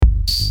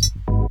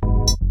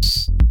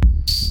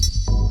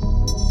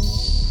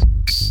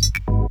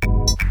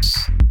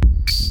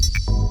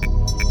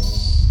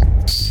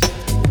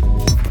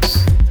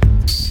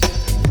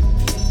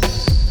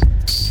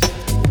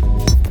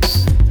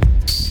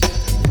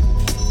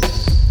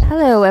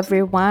Hello,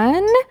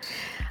 everyone.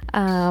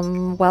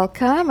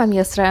 Welcome. I'm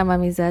Yusra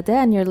Amamizadeh,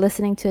 and you're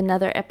listening to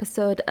another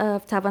episode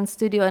of Taban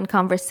Studio and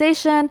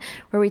Conversation,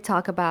 where we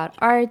talk about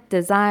art,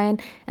 design,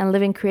 and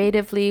living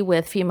creatively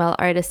with female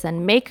artists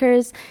and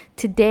makers.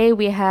 Today,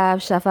 we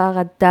have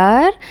Shafa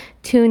Ghaddar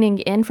tuning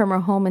in from her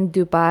home in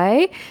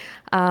Dubai.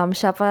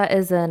 Shafa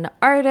is an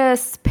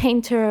artist,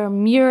 painter,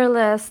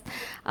 muralist.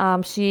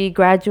 She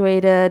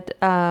graduated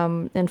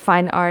in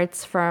fine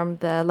arts from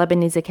the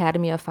Lebanese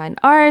Academy of Fine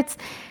Arts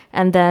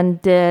and then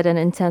did an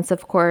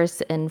intensive course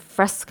in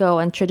fresco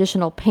and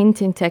traditional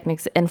painting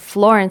techniques in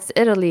Florence,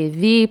 Italy,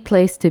 the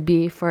place to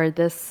be for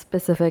this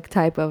specific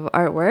type of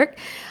artwork.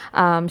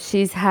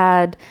 She's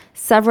had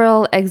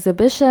several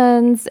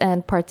exhibitions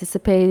and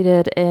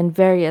participated in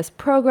various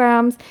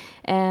programs.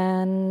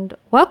 And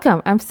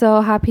welcome. I'm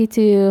so happy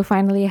to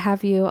finally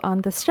have you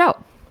on the show.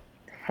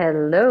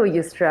 Hello,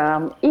 Yusra.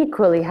 I'm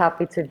equally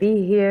happy to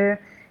be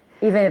here,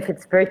 even if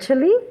it's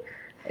virtually.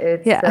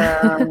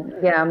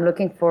 I'm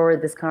looking forward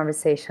to this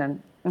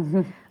conversation.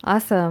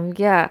 Awesome.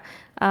 Yeah.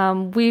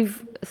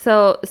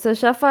 So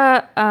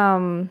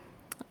Shafa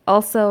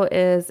also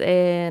is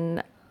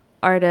an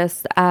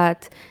artist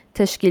at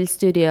Tashkil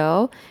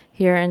Studio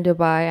here in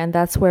Dubai, and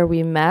that's where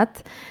we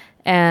met.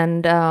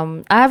 And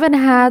I haven't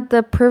had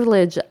the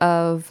privilege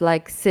of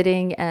like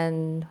sitting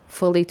and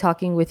fully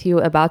talking with you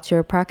about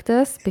your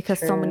practice because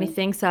so many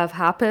things have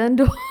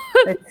happened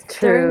It's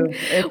true.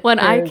 when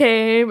I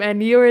came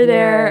and you were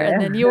there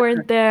and then you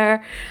weren't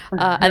there.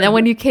 And then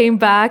when you came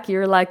back,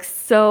 you're like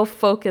so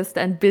focused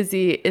and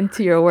busy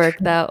into your work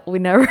that we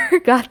never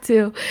got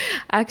to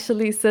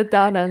actually sit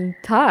down and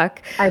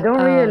talk. I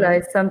don't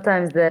realize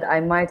sometimes that I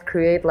might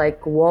create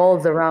like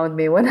walls around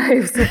me when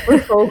I'm super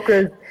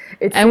focused.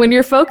 And when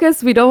you're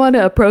focused, we don't want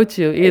to approach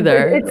you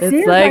either. It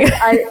seems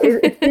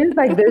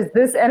like there's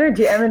this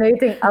energy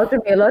emanating out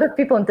of me. A lot of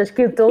people in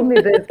Tashkil told me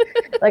this.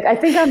 Like, I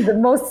think I'm the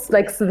most,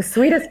 like, the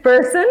sweetest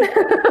person.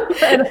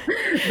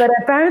 but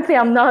apparently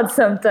I'm not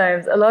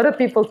sometimes. A lot of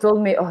people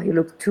told me, oh, you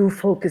look too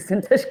focused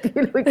in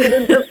Tashkil. We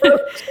couldn't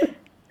approach you.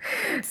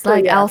 It's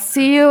like, I'll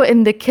see you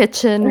in the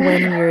kitchen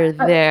when you're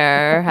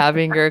there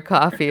having your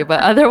coffee,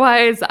 but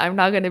otherwise I'm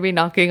not going to be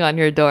knocking on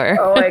your door.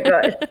 Oh my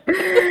God.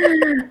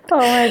 Oh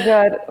my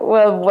God.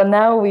 Well,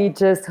 now we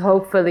just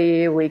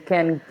hopefully we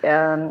can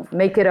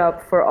make it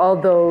up for all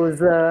those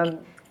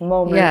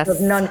moments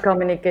of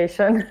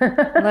non-communication.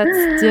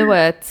 Let's do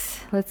it.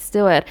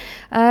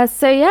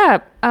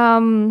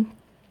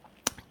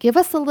 Give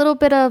us a little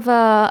bit of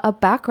a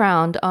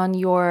background on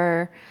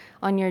your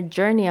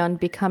journey on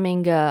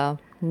becoming a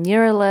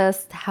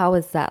muralist. How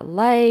is that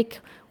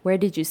like? Where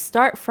did you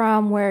start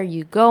from? Where are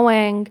you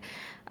going?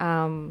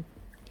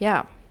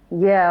 Yeah,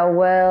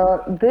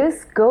 well,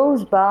 this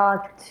goes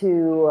back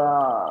to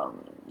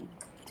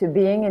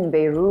being in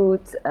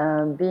Beirut,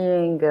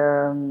 being,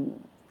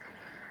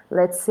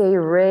 let's say,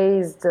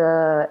 raised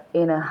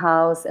in a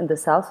house in the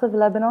south of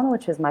Lebanon,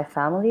 which is my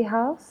family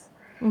house,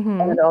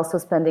 and also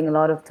spending a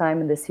lot of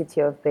time in the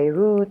city of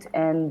Beirut.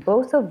 And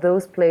both of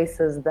those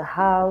places, the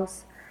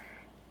house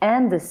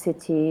and the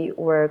city,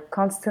 were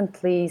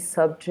constantly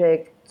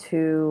subject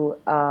to,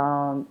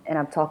 and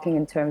I'm talking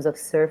in terms of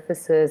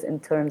surfaces, in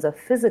terms of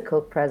physical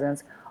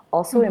presence,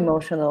 also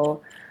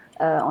emotional,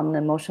 on an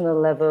emotional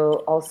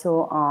level,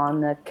 also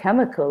on a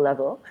chemical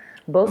level.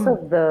 Both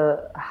of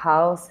the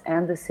house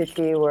and the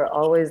city were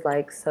always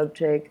like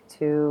subject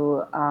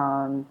to,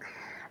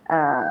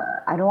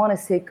 I don't want to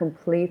say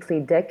completely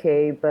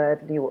decay,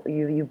 but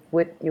you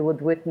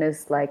would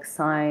witness like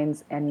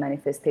signs and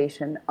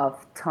manifestation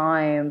of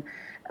time,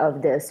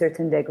 of the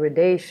certain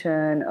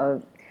degradation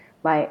of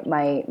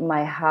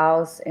my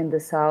house in the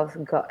south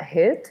got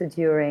hit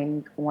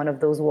during one of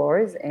those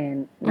wars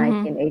in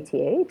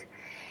 1988,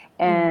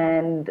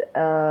 and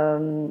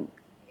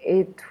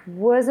it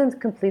wasn't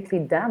completely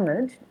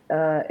damaged.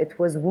 It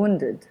was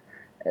wounded,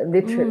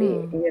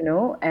 literally,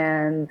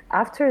 And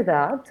after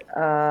that,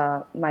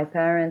 my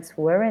parents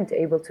weren't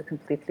able to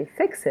completely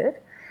fix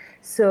it.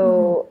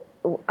 So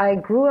I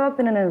grew up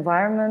in an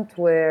environment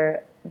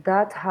where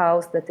that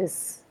house that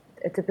is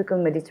a typical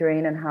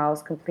Mediterranean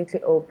house,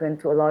 completely open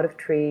to a lot of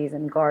trees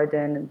and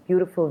garden, and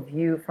beautiful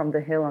view from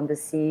the hill on the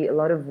sea, a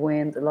lot of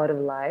wind, a lot of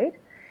light.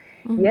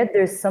 Yet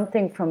there's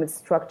something from its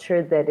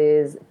structure that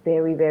is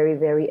very, very,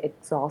 very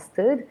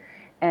exhausted.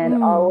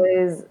 And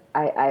always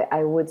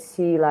I would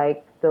see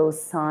like those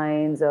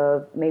signs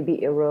of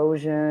maybe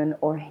erosion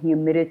or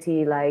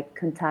humidity, like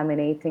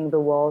contaminating the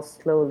walls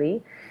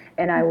slowly.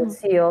 And I would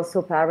see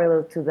also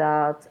parallel to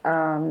that,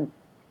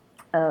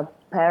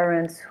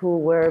 parents who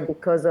were,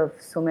 because of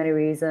so many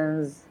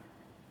reasons,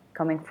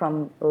 coming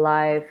from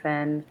life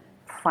and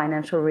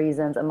financial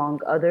reasons, among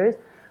others,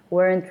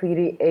 weren't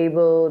really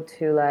able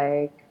to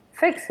like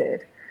fix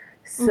it.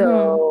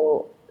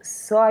 So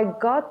I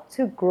got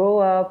to grow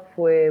up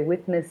with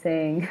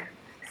witnessing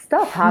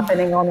stuff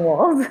happening on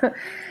walls.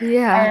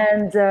 Yeah.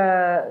 And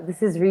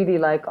this is really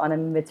like on a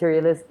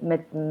materialist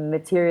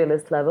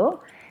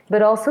level.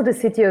 But also the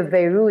city of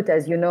Beirut,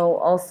 as you know,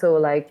 also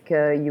like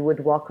you would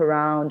walk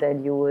around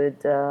and you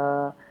would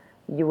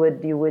you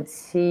would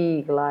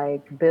see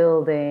like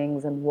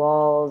buildings and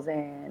walls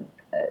and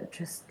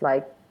just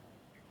like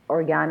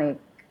organic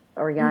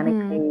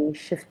organically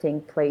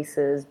shifting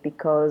places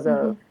because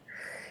of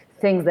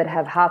things that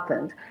have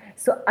happened.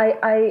 So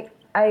I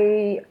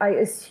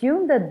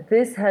assume that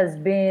this has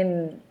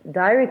been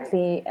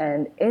directly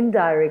and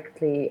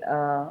indirectly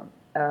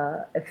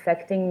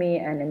affecting me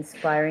and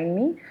inspiring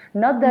me.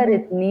 Not that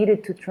it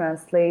needed to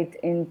translate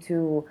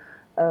into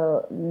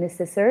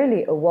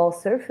necessarily a wall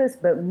surface,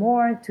 but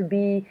more to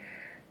be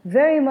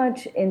very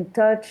much in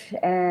touch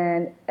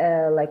and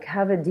like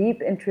have a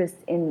deep interest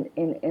in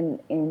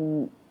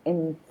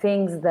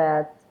things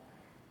that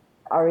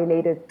are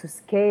related to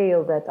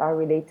scale, that are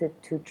related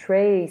to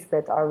trace,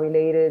 that are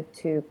related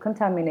to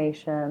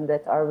contamination,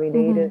 that are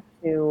related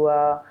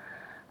to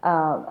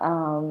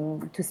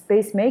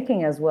space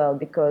making as well,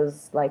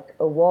 because like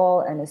a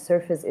wall and a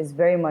surface is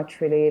very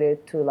much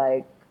related to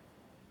like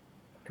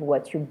to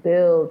what you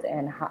build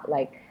and how,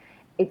 like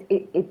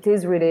it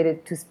is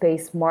related to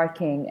space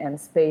marking and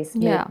space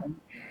Yeah. making.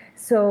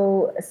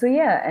 So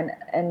yeah,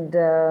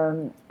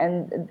 and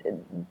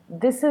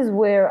this is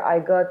where I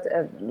got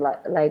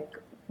like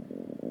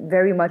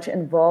very much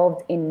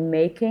involved in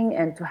making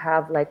and to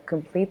have like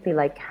completely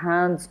like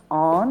hands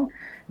on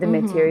the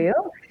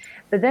material.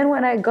 But then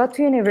when I got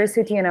to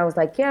university and I was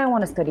like, yeah, I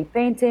want to study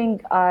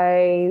painting,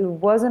 I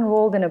was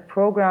enrolled in a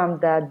program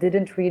that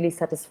didn't really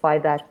satisfy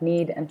that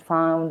need and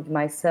found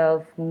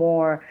myself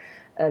more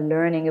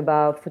learning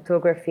about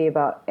photography,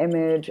 about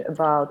image,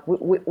 about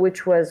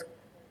which was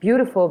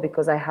beautiful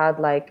because I had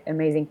like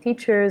amazing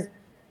teachers.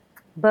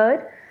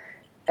 But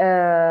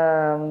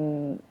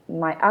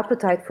my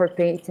appetite for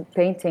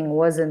painting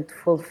wasn't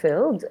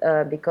fulfilled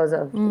because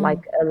of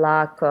like a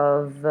lack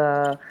of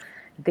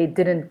they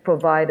didn't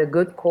provide a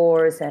good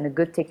course and a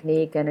good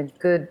technique and a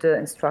good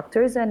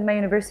instructors in my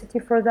university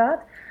for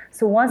that.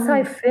 So once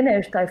I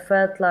finished, I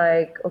felt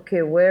like,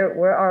 okay,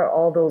 where are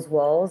all those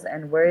walls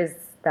and where is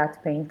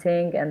that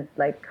painting and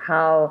like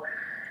how,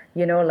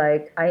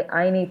 like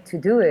I need to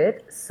do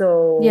it. Yeah.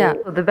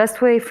 So the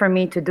best way for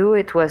me to do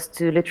it was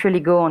to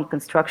literally go on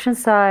construction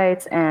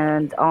sites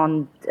and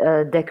on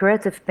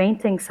decorative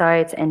painting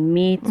sites and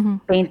meet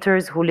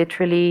painters who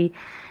literally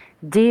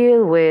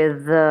deal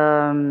with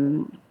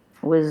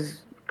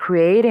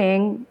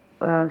creating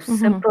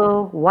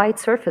simple white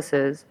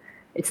surfaces.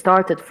 It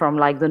started from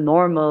like the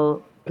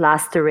normal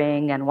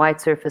plastering and white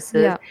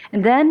surfaces. Yeah.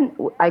 And then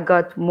I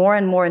got more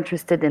and more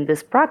interested in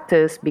this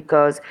practice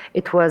because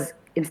it was,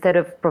 instead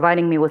of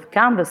providing me with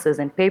canvases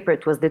and paper,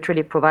 it was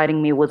literally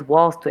providing me with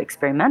walls to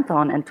experiment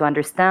on and to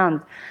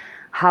understand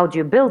how do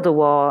you build a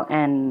wall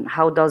and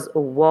how does a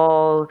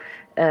wall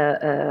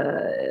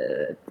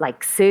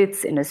like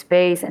sits in a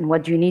space and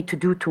what do you need to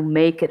do to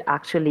make it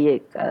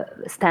actually a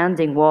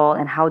standing wall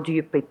and how do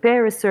you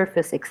prepare a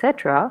surface,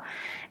 etc.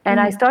 And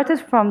I started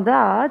from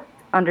that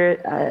under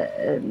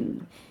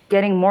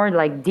getting more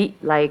like deep,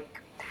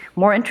 like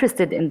more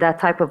interested in that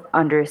type of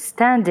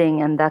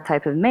understanding and that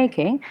type of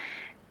making,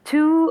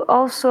 to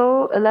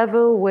also a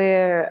level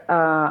where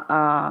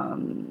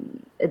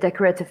the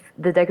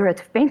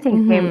decorative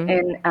painting came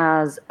in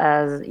as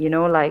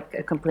like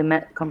a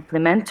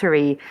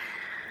complementary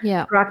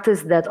Yeah.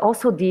 practice that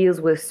also deals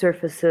with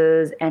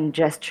surfaces and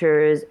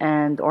gestures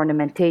and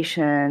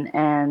ornamentation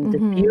and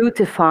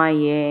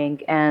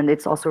beautifying, and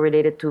it's also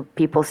related to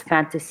people's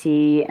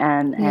fantasy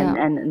Yeah.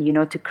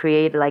 and to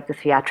create like a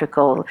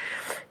theatrical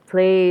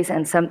place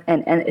and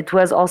it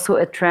was also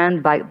a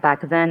trend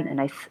back then, and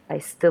I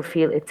still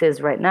feel it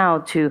is right now,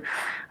 to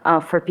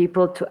for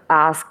people to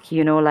ask,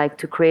 like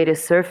to create a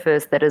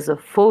surface that is a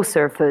faux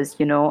surface,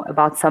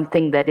 about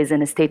something that is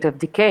in a state of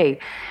decay.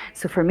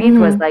 So for me it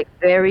was like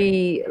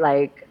very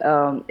like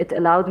it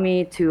allowed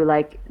me to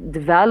like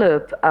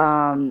develop,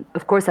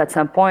 of course at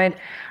some point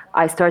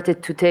I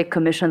started to take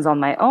commissions on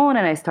my own,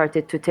 and I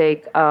started to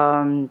take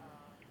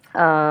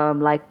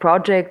like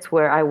projects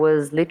where I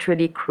was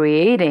literally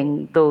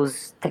creating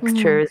those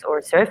textures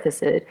or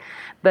surfaces.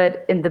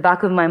 But in the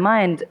back of my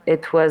mind,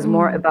 it was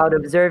more about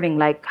observing,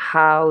 like,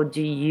 how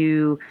do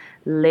you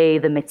lay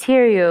the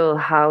material?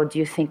 How do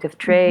you think of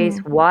trace?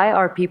 Why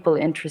are people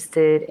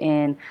interested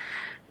in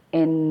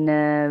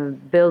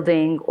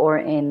building or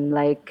in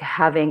like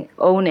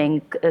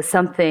owning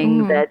something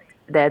that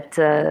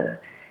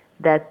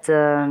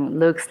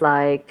looks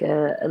like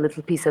a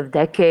little piece of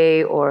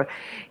decay, or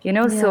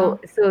Yeah.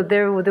 so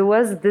there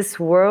was this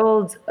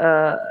world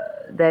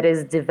that is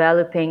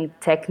developing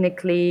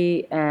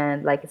technically,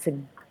 and like it's a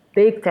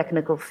big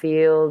technical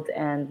field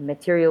and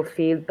material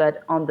field, but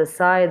on the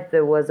side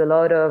there was a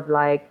lot of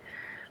like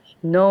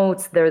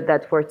notes there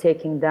that were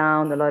taken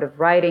down, a lot of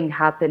writing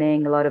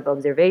happening, a lot of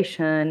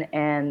observation,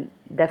 and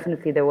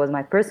definitely there was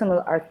my personal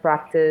art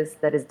practice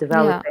that is Yeah.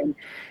 developing.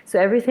 So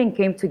everything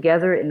came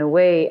together in a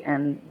way,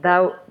 and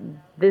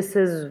this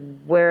is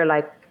where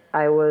like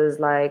I was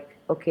like,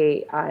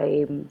 okay,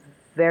 I'm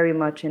very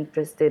much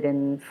interested in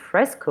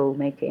fresco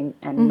making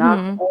and not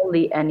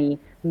only any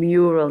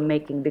mural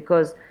making,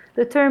 because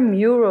the term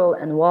mural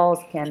and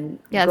walls can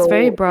Yeah, it's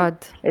very go, broad.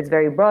 it's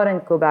very broad and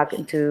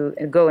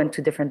go into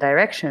different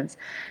directions.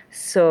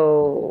 So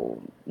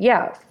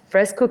yeah,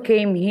 fresco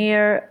came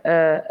here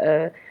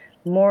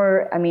more,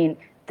 I mean,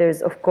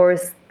 there's of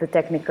course the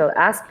technical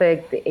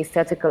aspect, the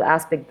aesthetical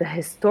aspect, the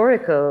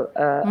historical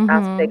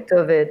aspect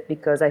of it,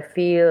 because I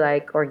feel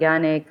like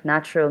organic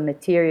natural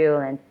material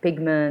and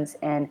pigments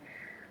and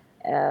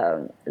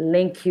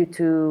link you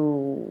to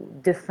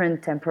different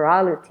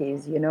temporalities,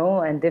 you know,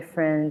 and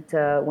different,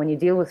 when you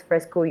deal with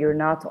fresco,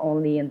 you're not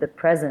only in the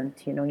present,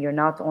 you know, you're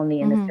not only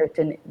in a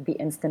certain, the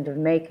instant of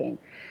making.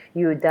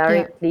 You Yeah.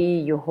 directly,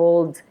 you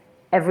hold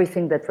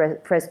everything that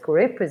fresco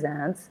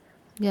represents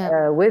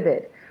Yeah. with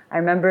it. I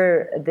remember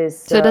this.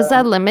 So does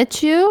that limit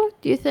you,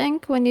 do you think,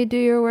 when you do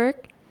your work?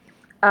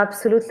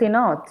 Absolutely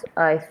not.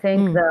 I think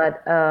that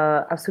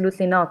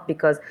absolutely not,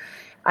 because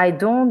I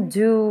don't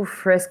do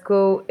fresco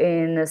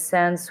in a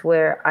sense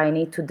where I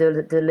need to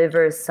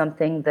deliver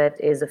something that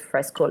is a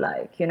fresco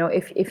like. You know,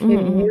 if you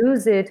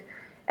use it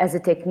as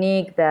a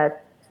technique that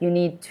you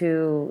need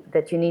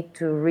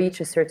to reach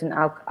a certain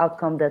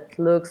outcome that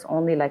looks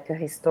only like a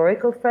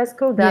historical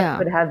fresco, that Yeah.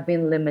 could have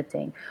been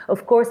limiting. Of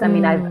course, I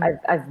mean,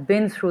 I've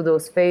been through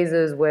those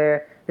phases where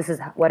this is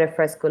what a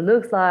fresco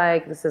looks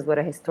like, this is what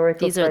a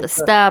historical These are the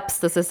fresco. steps.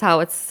 This is how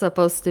it's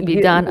supposed to be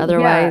done. Yeah,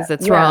 Otherwise,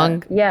 it's yeah,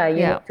 wrong. yeah.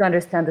 You Yeah. need to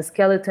understand the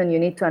skeleton. You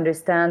need to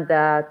understand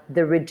that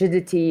the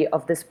rigidity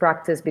of this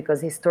practice, because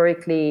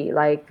historically,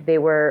 like, they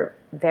were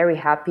very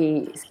happy,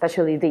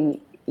 especially the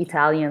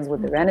Italians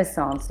with the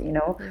Renaissance. You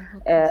know,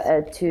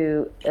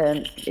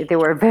 they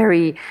were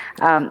very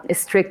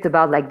strict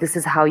about, like, this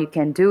is how you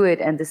can do it,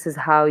 and this is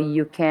how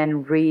you can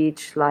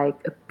reach like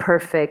a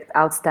perfect,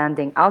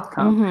 outstanding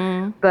outcome.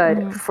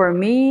 But for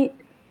me,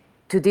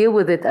 to deal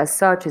with it as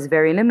such is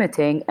very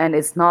limiting, and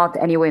it's not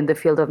anyway in the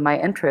field of my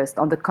interest.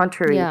 On the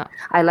contrary, Yeah.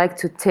 I like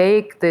to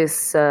take this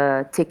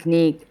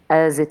technique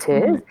as it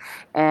is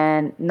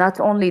and not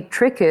only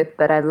trick it,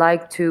 but I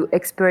like to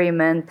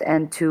experiment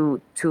and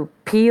to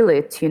peel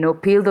it, you know,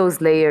 peel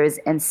those layers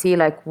and see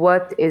like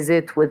what is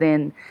it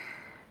within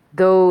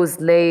those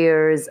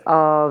layers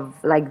of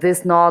like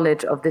this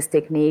knowledge of this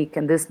technique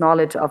and this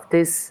knowledge of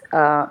this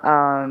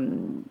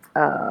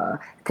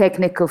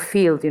technical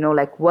field, you know,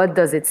 like what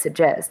does it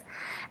suggest.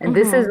 And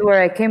this is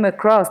where I came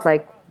across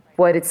like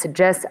what it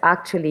suggests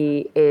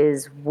actually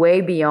is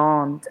way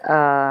beyond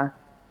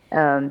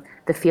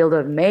the field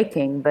of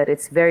making, but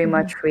it's very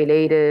much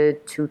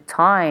related to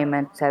time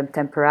and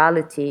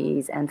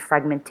temporalities and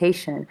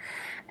fragmentation.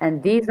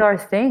 And these are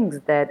things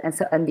that,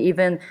 and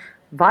even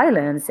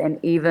violence, and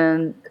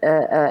even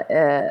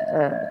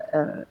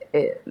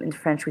in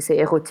French we say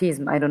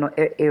érotisme. I don't know,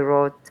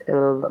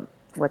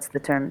 what's the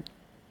term?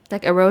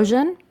 Like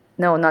erosion?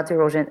 No, not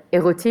erosion.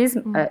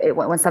 Erotism,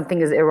 when something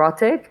is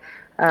erotic.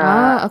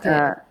 Ah,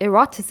 okay.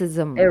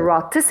 Eroticism.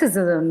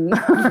 Eroticism.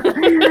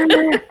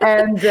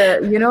 And,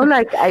 you know,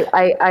 like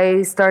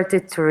I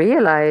started to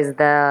realize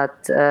that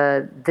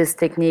this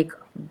technique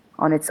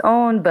on its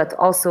own, but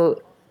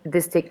also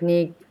this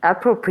technique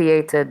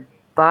appropriated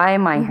by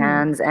my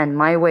hands and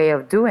my way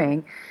of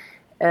doing,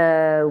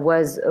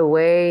 was a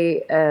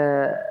way,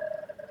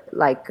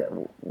 like,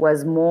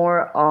 was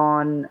more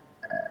on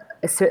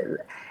a certain,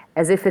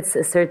 as if it's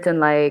a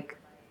certain like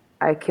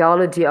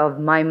archaeology of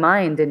my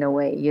mind in a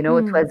way. You know,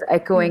 it was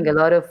echoing a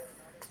lot of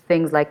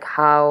things, like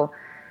how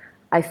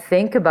I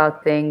think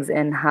about things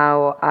and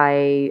how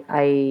I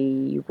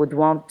would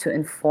want to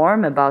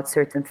inform about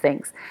certain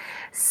things.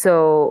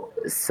 So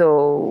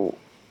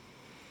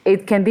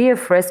it can be a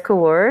fresco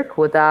work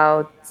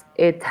without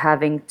it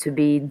having to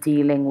be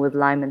dealing with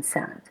lime and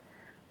sand,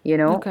 you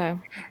know? Okay.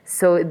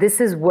 So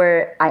this is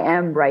where I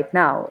am right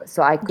now.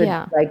 So I could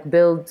Yeah. like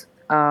build,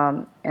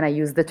 and I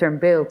use the term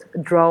build,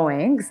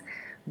 drawings,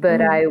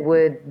 but I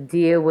would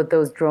deal with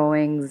those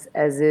drawings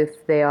as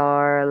if they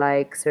are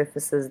like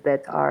surfaces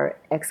that are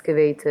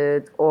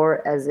excavated,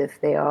 or as if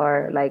they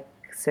are like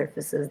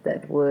surfaces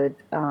that would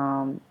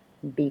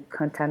be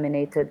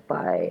contaminated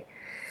by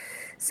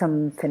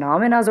some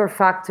phenomena or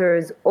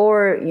factors,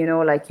 or, you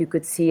know, like you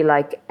could see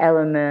like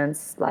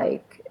elements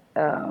like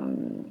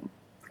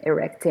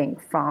erecting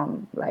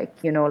from, like,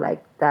 you know,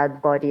 like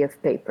that body of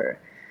paper.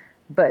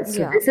 But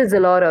so Yeah. this is a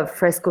lot of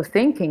fresco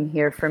thinking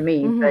here for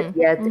me, but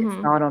yet it's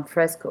not on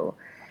fresco.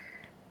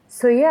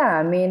 So yeah,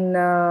 I mean,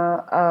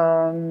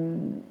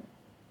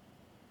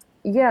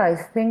 yeah, I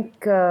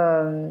think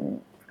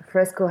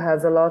fresco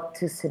has a lot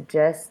to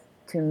suggest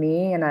to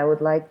me, and I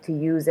would like to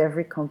use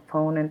every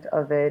component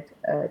of it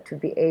to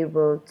be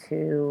able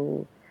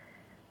to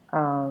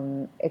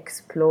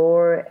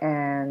explore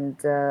and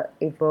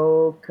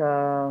evoke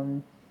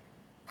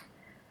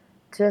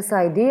just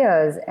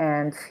ideas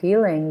and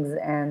feelings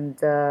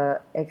and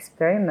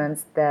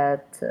experiments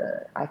that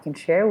I can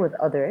share with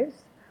others.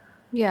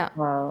 Yeah.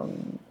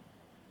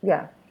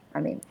 Yeah,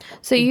 I mean,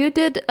 So you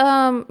did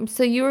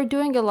so you were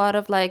doing a lot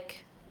of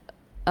like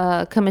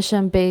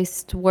commission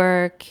based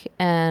work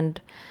and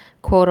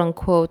quote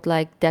unquote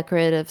like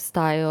decorative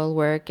style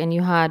work, and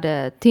you had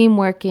a team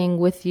working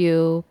with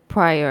you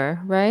prior,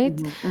 right?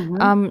 Mhm,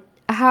 mhm.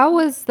 How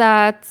was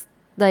that,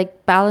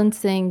 like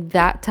balancing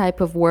that type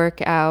of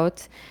work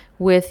out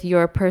with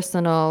your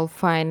personal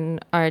fine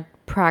art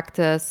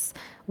practice?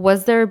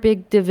 Was there a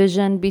big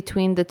division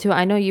between the two?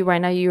 I know you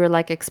right now you were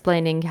like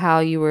explaining how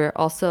you were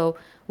also,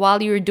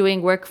 while you were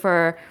doing work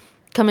for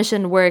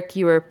commission work,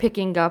 you were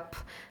picking up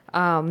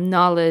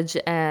knowledge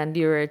and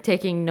you were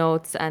taking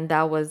notes, and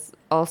that was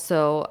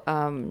also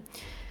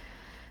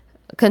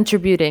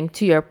contributing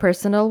to your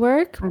personal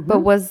work. But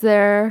Mhm.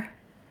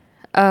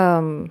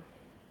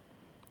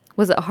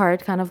 was it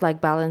hard kind of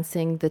like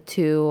balancing the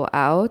two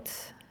out?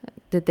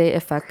 Did they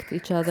affect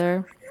each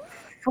other?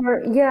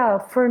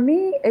 For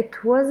me,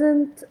 it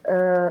wasn't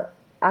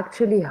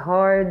actually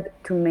hard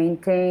to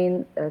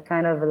maintain a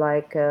kind of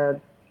like a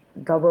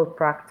double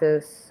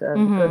practice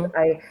because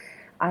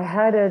I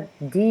had a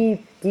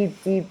deep, deep,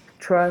 deep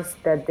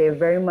trust that they're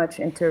very much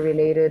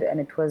interrelated, and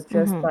it was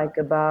just like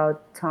about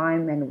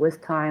time and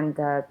with time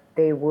that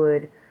they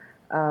would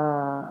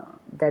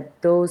that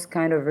those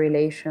kind of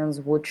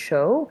relations would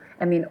show.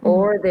 I mean,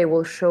 or they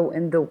will show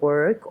in the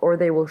work, or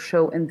they will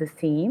show in the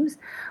themes,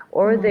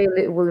 or they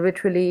will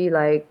literally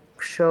like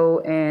show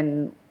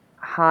in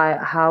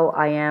how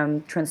I am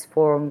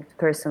transformed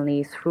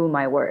personally through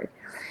my work.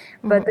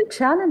 But the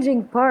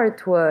challenging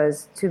part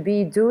was to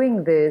be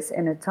doing this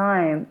in a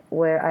time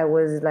where I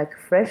was like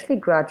freshly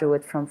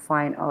graduate from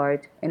fine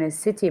art in a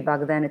city.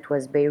 Back then it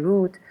was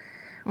Beirut.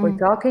 We're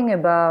talking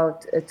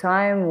about a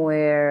time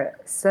where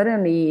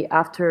suddenly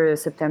after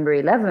September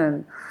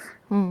 11,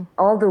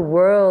 all the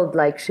world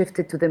like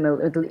shifted to the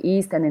Middle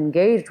East and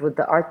engaged with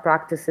the art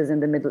practices in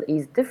the Middle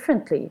East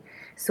differently.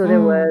 So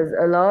there was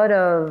a lot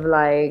of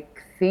like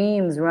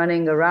themes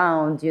running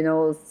around,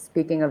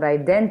 speaking of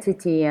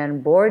identity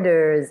and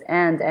borders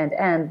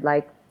and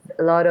like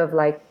a lot of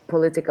like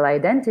political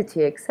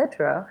identity,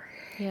 etc.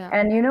 Yeah.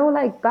 And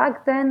like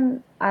back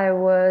then, I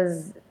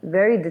was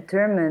very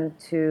determined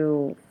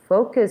to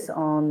focus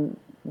on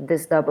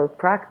this double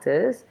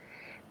practice,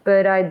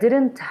 but I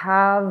didn't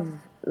have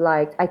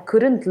like I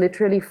couldn't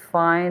literally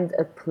find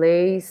a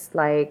place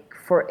like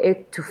for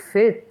it to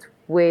fit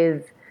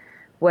with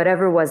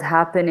whatever was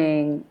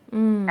happening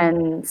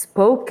and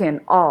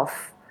spoken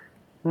of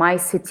my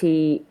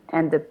city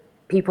and the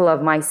people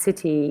of my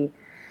city.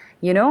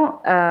 You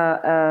know,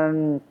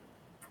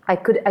 I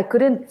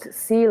couldn't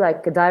see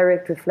like a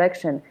direct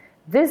reflection.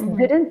 This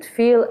didn't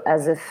feel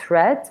as a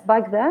threat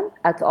back then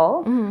at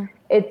all.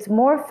 It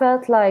more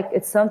felt like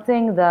it's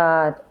something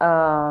that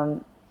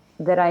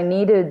I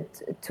needed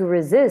to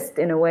resist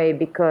in a way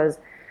because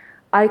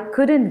I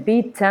couldn't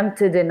be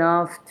tempted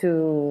enough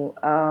to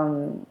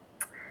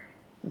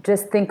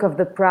just think of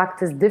the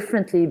practice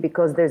differently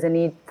because there's a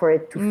need for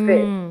it to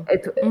fit.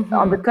 It,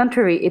 on the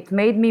contrary, it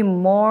made me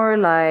more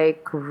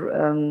like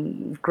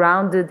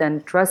grounded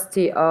and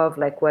trusty of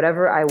like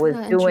whatever I was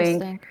doing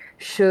Interesting.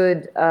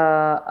 should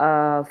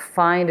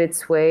find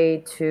its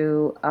way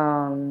to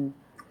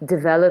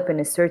develop in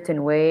a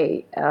certain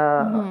way.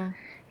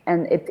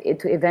 And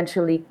it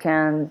eventually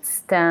can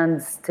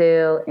stand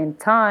still in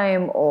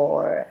time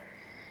or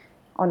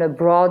on a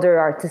broader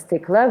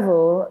artistic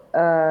level,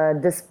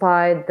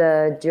 despite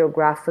the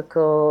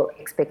geographical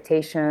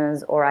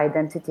expectations or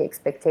identity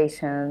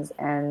expectations.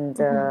 And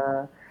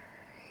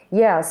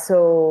yeah,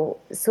 so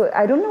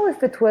I don't know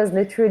if it was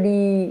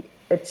literally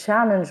a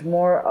challenge,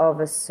 more of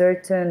a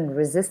certain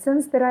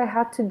resistance that I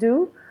had to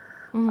do.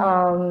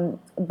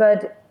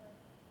 But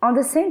at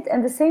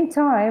the same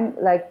time,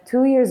 like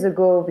 2 years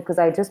ago, because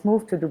I just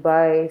moved to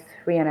Dubai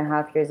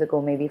 3.5 years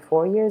ago, maybe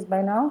 4 years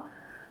by now.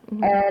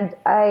 And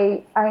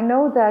I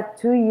know that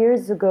 2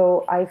 years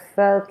ago, I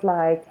felt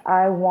like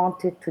I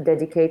wanted to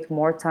dedicate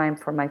more time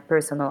for my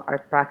personal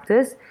art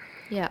practice.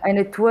 Yeah. And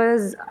it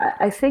was,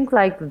 I think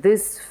like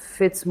this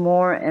fits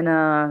more in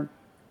a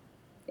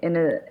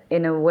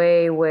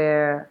way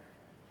where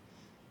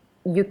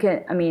you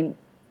can, I mean,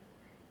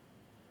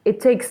 it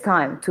takes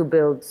time to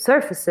build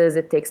surfaces,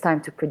 it takes time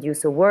to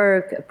produce a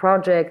work, a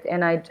project,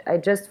 and I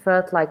just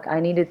felt like I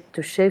needed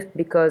to shift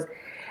because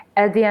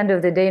at the end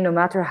of the day, no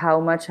matter how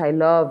much I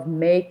love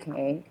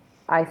making,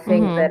 I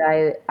think that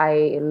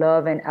I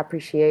love and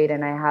appreciate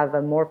and I have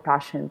a more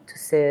passion to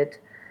sit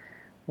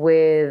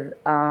with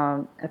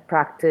a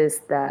practice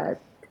that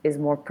is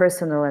more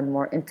personal and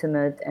more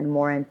intimate and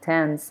more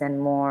intense and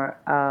more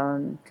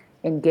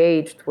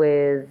engaged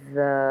with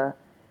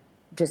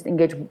just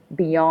engage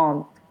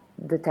beyond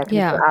the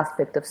technical Yeah.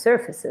 aspect of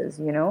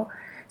surfaces.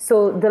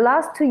 So the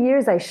last 2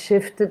 years, I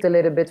shifted a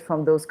little bit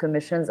from those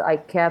commissions. I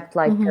kept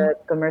like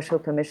commercial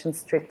commissions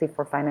strictly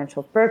for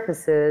financial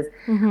purposes.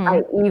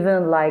 I even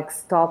like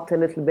stopped a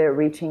little bit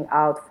reaching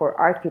out for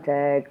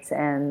architects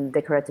and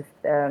decorative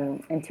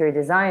interior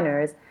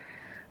designers.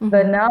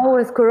 But now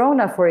with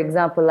Corona, for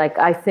example, like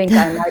I think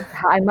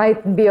I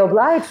might be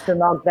obliged to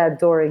knock that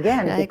door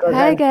again Like, because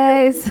hi I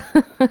guys.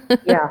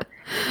 yeah.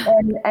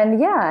 And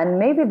yeah, and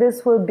maybe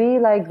this will be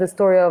like the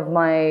story of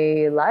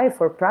my life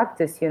or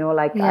practice,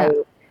 like I Yeah.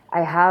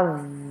 I have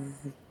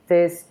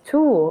this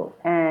tool,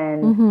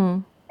 and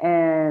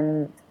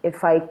if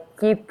I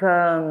keep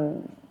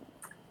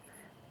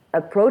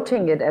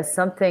approaching it as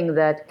something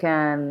that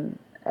can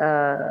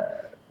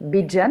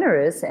be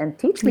generous and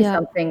teach me Yeah.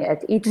 something at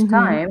each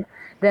time,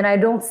 then I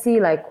don't see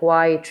like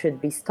why it should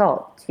be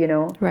stopped, you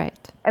know?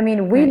 Right. I mean,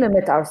 we Right.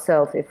 limit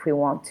ourselves if we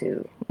want to.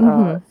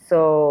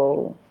 So,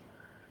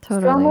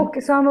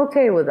 Totally. so I'm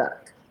okay with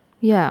that.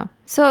 Yeah.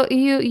 So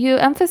you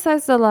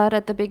emphasized a lot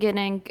at the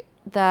beginning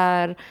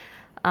that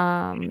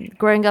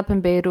growing up in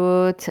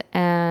Beirut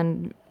and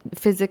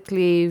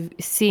physically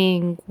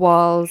seeing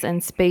walls and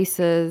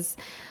spaces,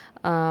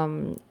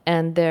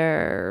 and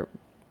their,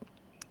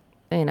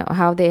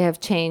 how they have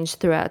changed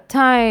throughout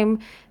time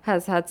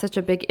has had such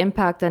a big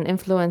impact and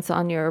influence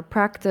on your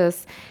practice.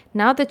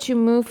 Now that you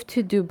moved to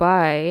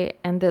Dubai,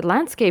 and the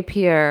landscape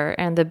here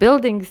and the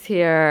buildings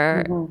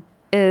here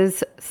is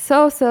so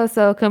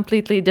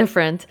completely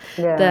different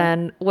Yeah. than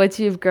what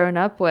you've grown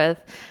up with,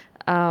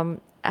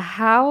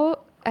 how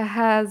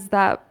has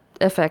that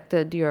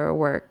affected your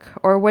work,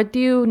 or what do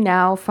you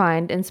now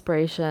find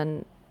inspiration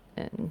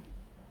in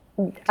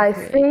to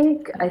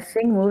create? I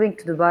think moving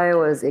to Dubai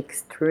was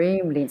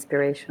extremely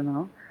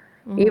inspirational.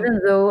 Even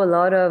though a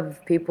lot of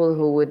people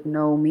who would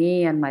know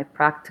me and my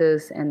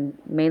practice, and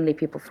mainly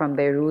people from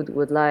Beirut,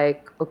 would like,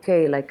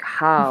 okay, like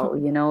how,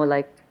 you know,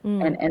 like,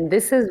 and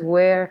this is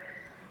where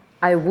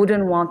I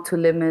wouldn't want to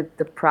limit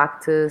the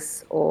practice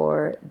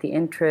or the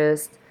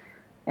interest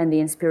and the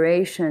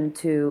inspiration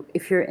to,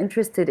 if you're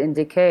interested in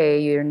decay,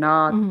 you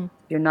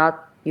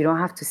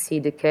don't have to see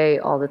decay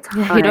all the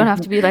Yeah, you don't time.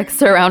 have to be like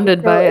surrounded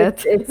So by it.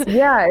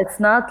 yeah, it's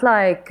not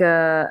like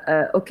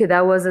okay,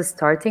 that was a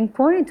starting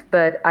point,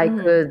 but I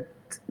could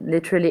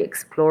literally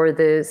explore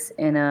this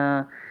in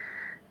a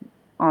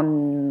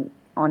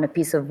on a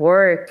piece of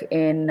work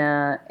in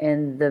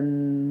the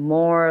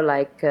more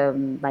like a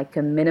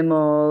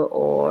minimal,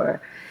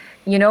 or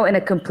you know, in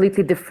a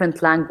completely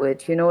different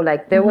language, you know,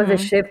 like there was a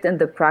shift in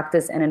the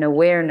practice and an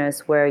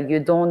awareness where you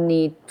don't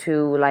need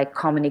to like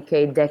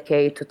communicate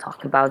decade to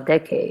talk about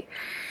decade.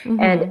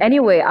 And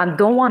anyway, I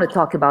don't want to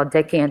talk about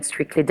decade and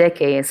strictly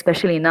decade,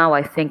 especially now.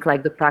 I think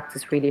like the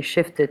practice really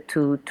shifted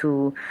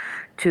to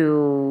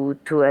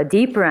a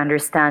deeper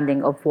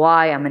understanding of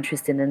why I'm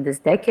interested in this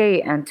decade,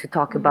 and to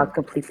talk about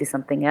completely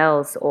something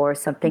else or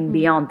something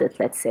beyond it,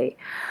 let's say.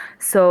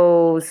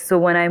 So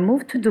when I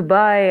moved to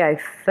Dubai, I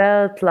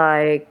felt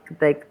like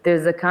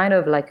there's a kind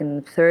of like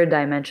a third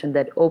dimension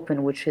that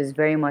opened, which is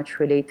very much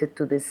related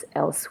to this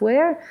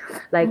elsewhere,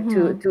 like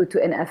to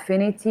an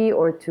affinity,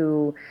 or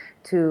to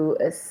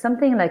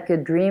something like a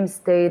dream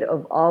state of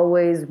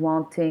always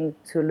wanting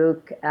to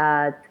look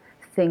at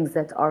things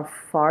that are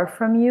far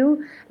from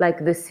you. Like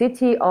the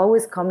city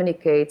always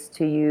communicates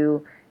to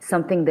you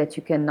something that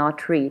you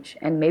cannot reach.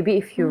 And maybe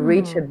if you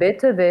reach a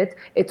bit of it,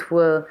 it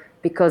will,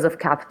 because of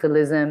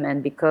capitalism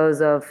and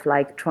because of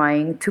like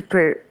trying to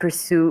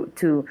pursue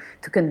to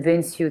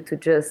convince you to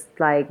just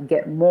like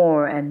get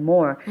more and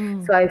more.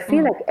 So I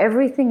feel like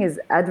everything is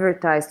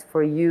advertised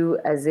for you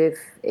as if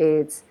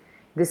it's,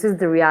 this is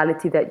the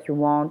reality that you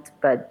want,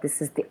 but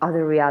this is the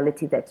other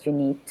reality that you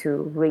need to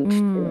reach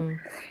to.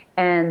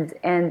 And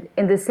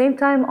in the same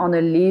time, on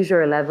a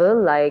leisure level,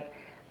 like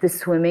the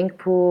swimming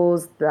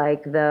pools,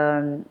 like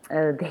the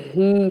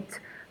heat.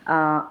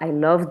 I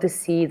love the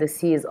sea. The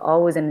sea is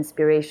always an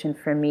inspiration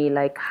for me.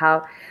 Like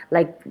how,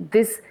 like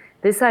this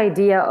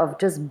idea of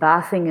just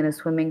bathing in a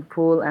swimming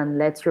pool and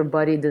let your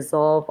body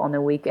dissolve on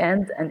a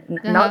weekend, and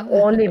not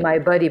Uh-huh. only my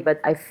body, but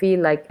I feel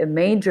like a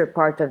major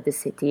part of the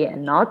city,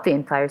 and not the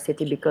entire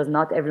city, because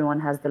not everyone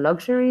has the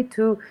luxury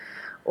to,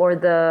 or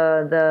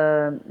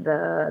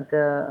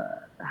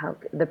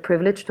the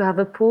privilege to have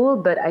a pool.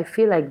 But I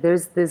feel like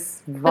there's this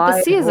But the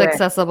sea vibe is where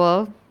accessible.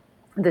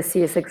 the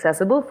sea is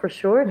accessible for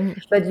sure,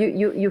 but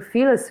you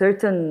feel a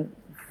certain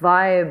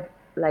vibe,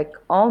 like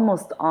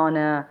almost on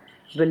a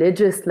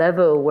religious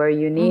level, where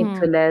you need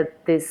to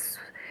let this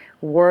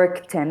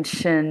work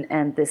tension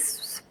and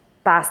this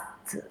fast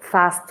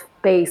fast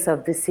pace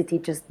of the city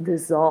just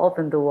dissolve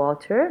in the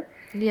water.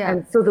 Yeah. And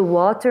so the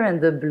water and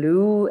the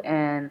blue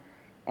and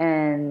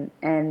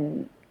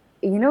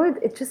you know,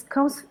 it just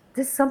comes,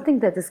 this is something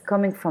that is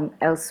coming from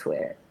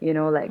elsewhere, you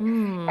know, like,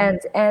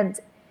 and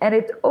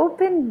it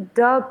opened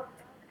up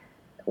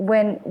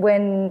when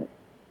when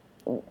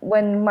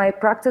when my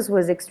practice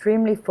was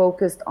extremely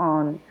focused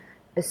on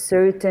a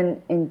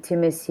certain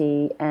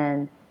intimacy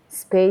and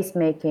space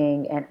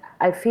making. And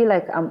I feel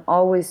like I'm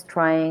always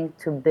trying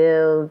to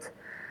build,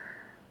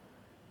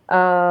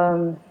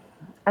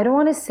 I don't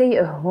want to say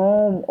a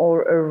home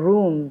or a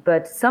room,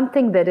 but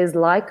something that is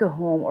like a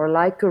home or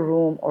like a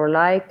room or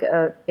like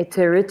a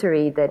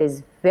territory that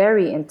is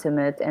very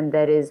intimate and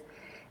that is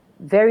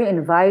very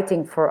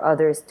inviting for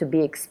others to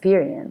be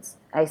experienced.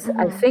 I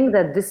think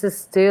that this is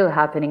still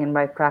happening in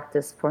my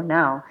practice for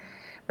now.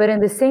 But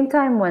in the same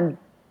time, when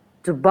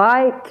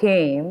Dubai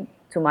came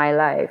to my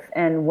life,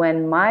 and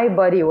when my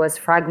body was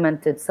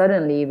fragmented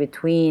suddenly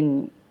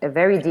between a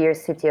very dear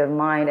city of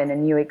mine and a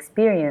new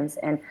experience,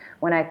 and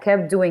when I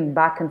kept doing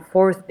back and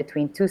forth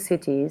between two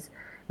cities,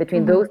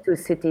 between those two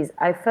cities,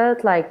 I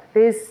felt like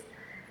this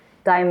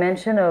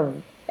dimension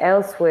of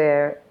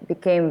elsewhere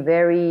became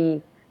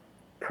very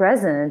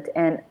present,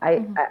 and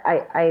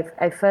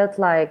I felt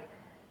like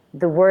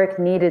the work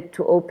needed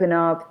to open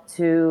up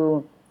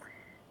to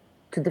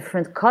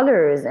different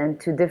colors and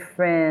to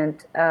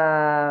different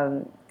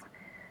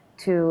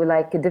to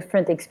like a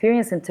different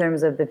experience in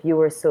terms of the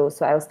viewer. So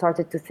I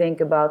started to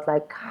think about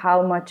like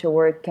how much a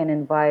work can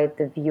invite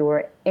the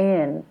viewer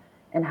in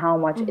and how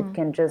much it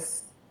can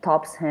just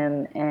stops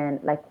him, and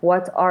like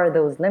what are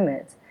those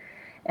limits.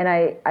 And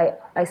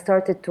I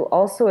started to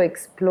also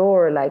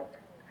explore like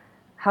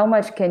how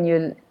much can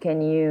you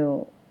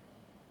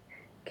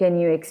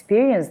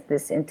experience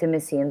this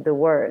intimacy in the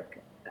work,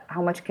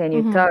 how much can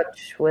you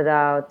touch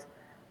without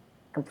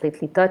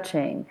completely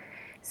touching.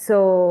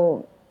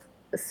 So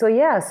so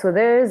yeah, so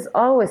there's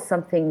always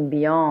something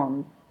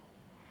beyond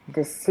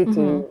the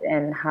cities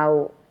and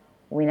how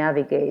we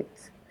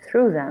navigate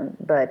through them,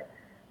 but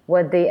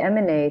what they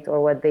emanate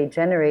or what they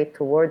generate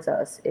towards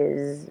us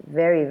is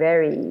very,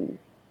 very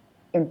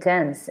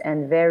intense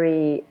and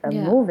very Yeah.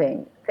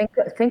 moving.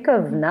 Think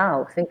of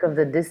now. Think of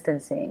the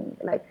distancing.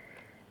 Like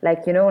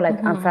like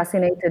I'm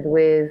fascinated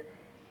with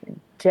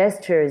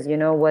gestures.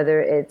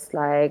 Whether it's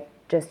like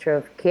gesture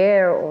of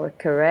care or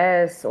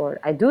caress, or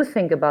I do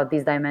think about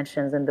these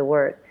dimensions in the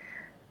work.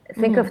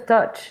 Think of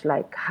touch.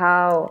 Like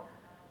how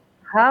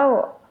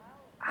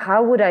how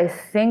would I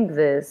think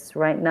this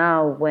right now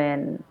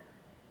when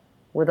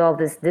with all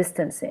this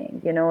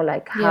distancing?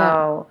 Like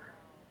Yeah.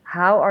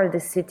 how are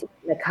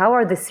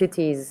the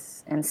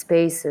cities and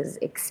spaces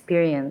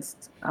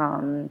experienced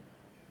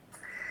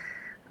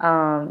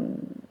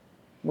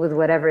with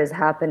whatever is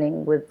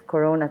happening with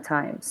Corona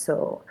times?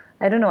 So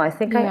I don't know. I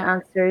think I Yeah.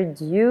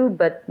 answered you,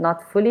 but not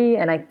fully,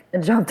 and I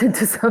jumped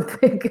into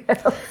something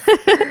else.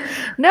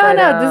 No, But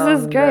no, this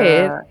is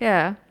great.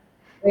 Yeah.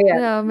 yeah.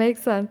 No,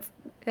 makes sense.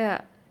 Yeah.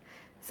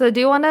 So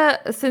do you want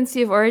to, since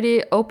you've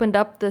already opened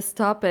up this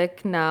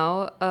topic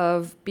now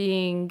of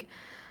being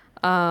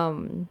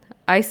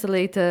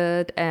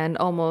isolated and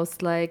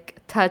almost like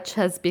touch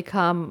has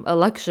become a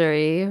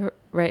luxury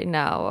right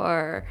now,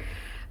 or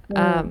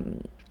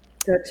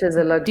Touch is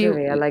a do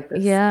luxury. I you, like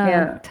this. yeah,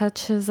 Yeah.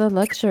 touch is a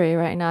luxury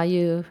right now.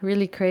 You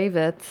really crave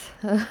it.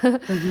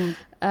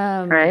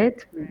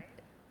 Right?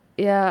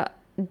 Yeah.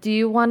 Do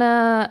you want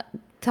to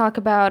talk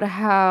about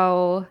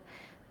how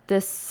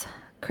this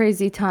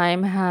crazy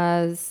time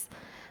has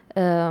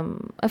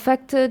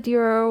affected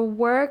your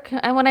work?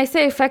 And when I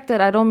say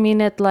affected, I don't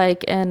mean it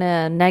like in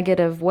a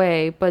negative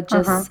way, but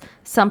Uh-huh. just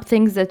some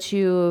things that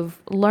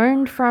you've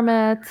learned from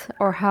it,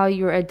 or how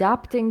you're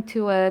adapting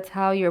to it,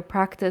 how your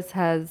practice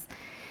has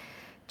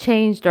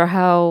changed, or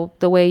how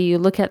the way you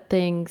look at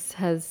things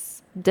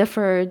has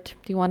differed.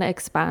 Do you want to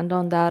expand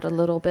on that a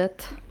little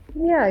bit?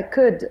 Yeah, I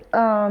could.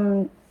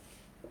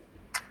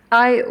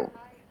 I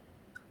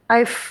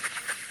I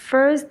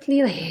firstly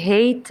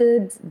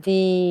hated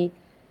the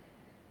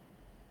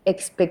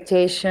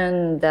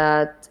expectation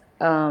that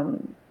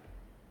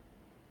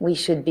we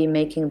should be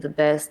making the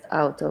best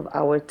out of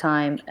our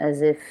time,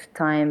 as if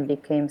time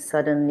became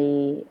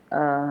suddenly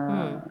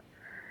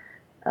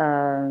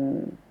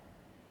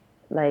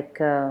like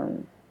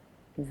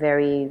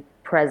very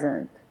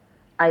present.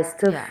 I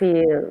still Yeah.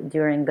 feel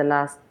during the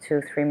last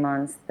 2, 3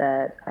 months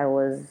that I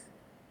was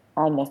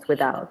almost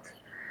without.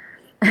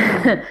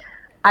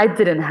 I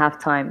didn't have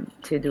time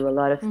to do a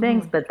lot of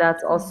things, but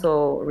that's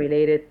also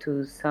related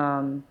to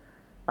some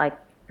like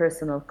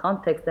personal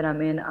context that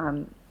I'm in.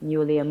 I'm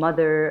newly a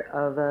mother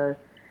of a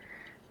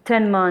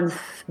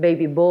 10-month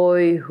baby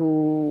boy who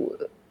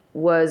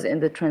was in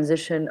the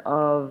transition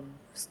of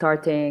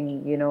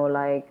starting,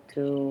 like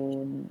to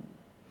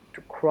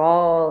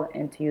crawl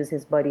and to use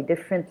his body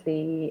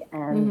differently,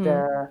 and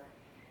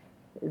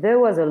there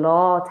was a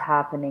lot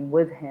happening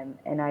with him,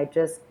 and I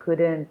just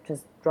couldn't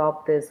just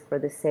drop this for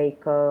the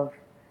sake of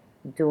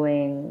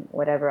doing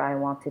whatever I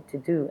wanted to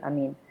do. I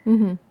mean,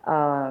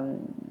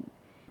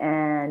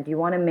 and you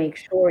want to make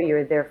sure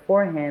you're there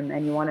for him,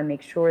 and you want to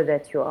make sure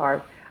that you are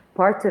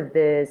part of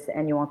this,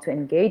 and you want to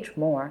engage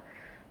more.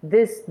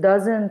 This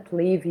doesn't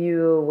leave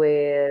you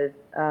with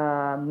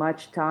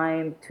much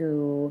time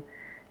to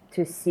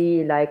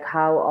see like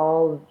how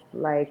all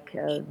like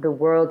the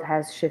world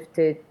has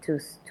shifted to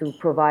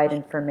provide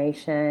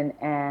information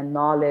and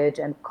knowledge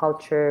and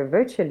culture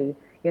virtually.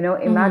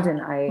 Imagine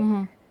I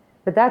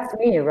but that's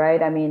me,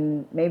 right? I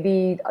mean,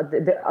 maybe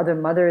the other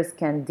mothers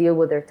can deal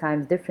with their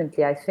times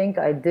differently. I think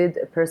I did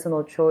a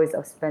personal choice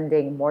of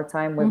spending more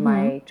time with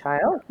my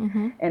child,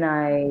 and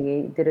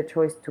I did a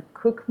choice to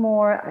cook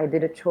more. I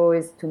did a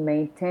choice to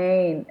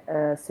maintain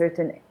a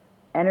certain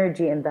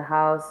energy in the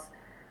house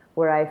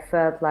where I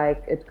felt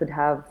like it could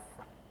have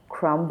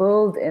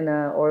crumbled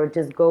or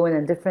just go in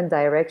a different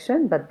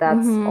direction. But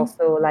that's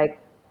also like,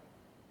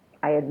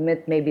 I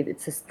admit maybe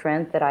it's a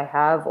strength that I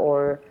have,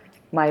 or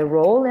my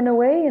role in a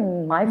way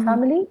in my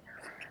family.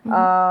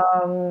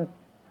 Um,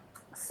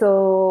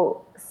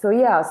 so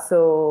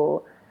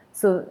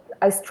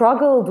I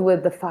struggled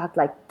with the fact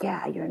like,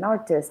 yeah, you're an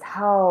artist.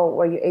 How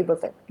were you able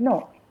to?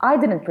 No, I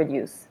didn't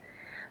produce.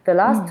 The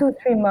last 2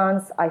 3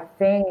 months, I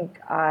think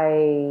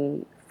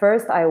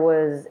I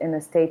was in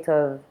a state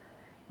of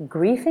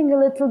grieving a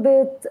little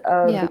bit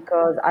Yeah.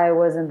 because I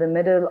was in the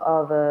middle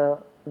of a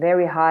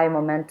very high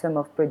momentum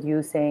of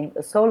producing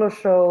a solo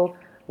show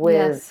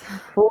with Yes.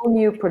 full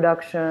new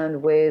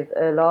production, with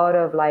a lot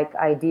of like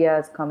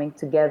ideas coming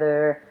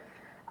together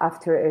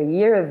after a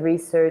year of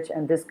research,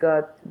 and this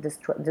got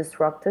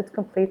disrupted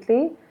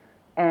completely.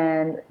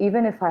 And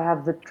even if I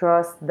have the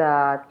trust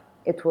that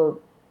it will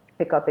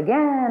pick up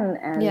again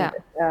and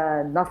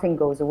Yeah. nothing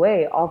goes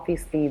away,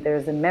 obviously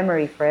there's a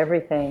memory for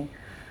everything,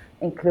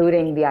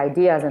 including the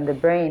ideas and the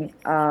brain.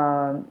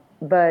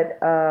 But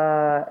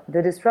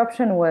the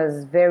disruption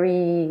was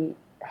very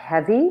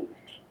heavy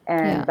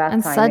and Yeah. bad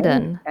And timing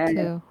sudden and,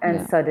 too. and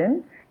Yeah. sudden.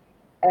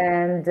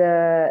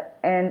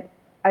 And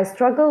I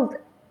struggled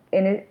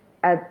in it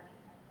at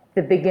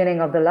the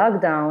beginning of the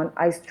lockdown.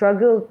 I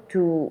struggled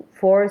to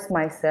force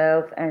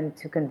myself and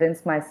to convince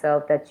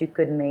myself that you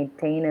could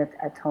maintain it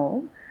at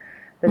home.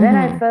 But then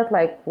I felt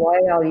like, why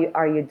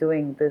are you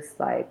doing this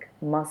like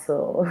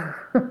muscle,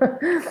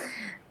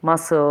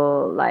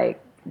 muscle? Like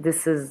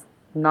this is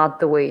not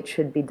the way it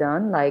should be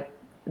done. Like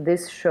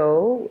this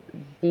show,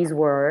 these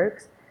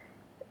works,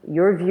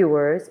 your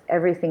viewers,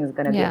 everything's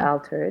going to be Yeah.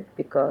 altered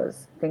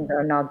because things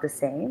are not the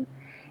same.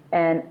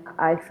 And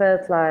I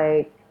felt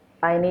like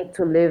I need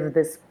to live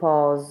this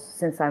pause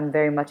since I'm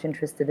very much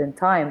interested in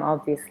time.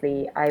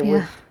 Obviously,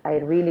 Yeah. I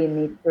really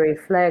need to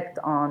reflect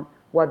on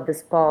what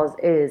this pause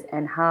is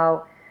and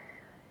how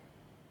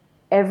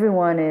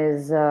everyone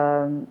is,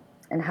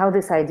 and how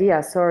this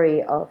idea,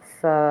 sorry, of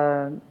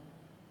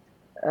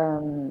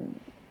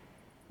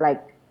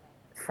like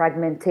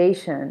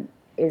fragmentation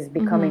is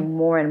becoming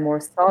more and more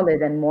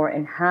solid and more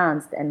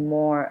enhanced and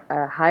more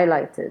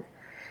highlighted.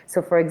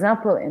 So, for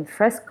example, in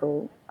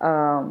fresco,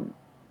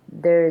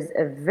 there's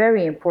a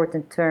very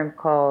important term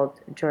called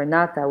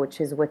giornata, which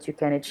is what you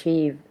can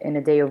achieve in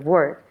a day of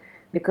work,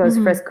 because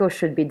fresco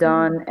should be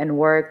done and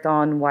worked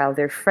on while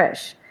they're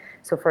fresh.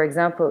 So, for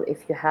example,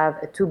 if you have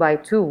a 2 by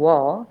 2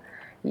 wall,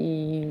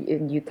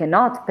 you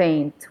cannot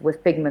paint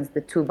with pigments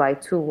the 2 by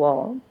 2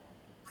 wall.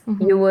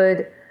 You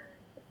would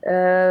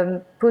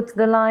put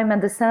the lime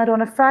and the sand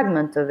on a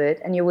fragment of it,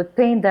 and you would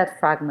paint that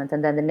fragment,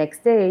 and then the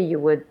next day you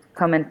would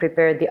come and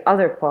prepare the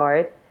other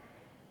part.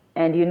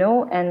 And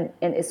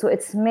and so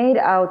it's made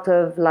out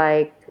of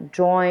like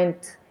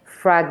joint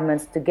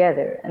fragments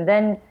together. And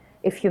then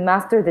if you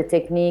master the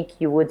technique,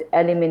 you would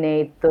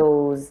eliminate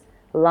those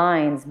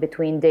lines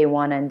between day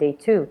one and day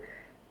two.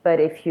 But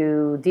if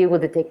you deal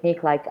with the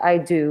technique like I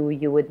do,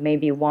 you would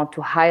maybe want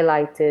to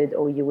highlight it,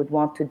 or you would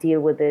want to deal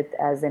with it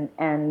as an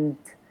end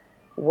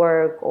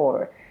work.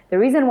 Or the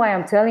reason why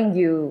I'm telling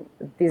you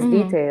this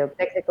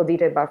technical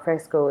detail about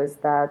fresco, is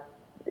that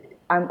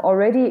I'm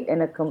already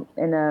in a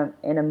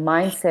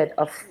mindset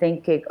of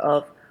thinking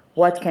of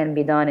what can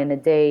be done in a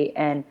day,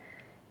 and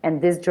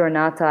this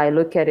giornata, I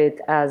look at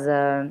it as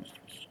a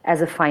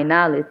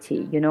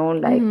finality,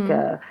 like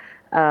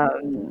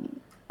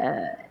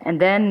and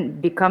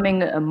then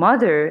becoming a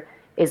mother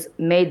is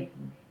made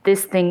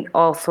this thing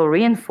also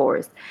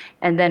reinforced,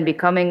 and then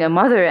becoming a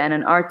mother and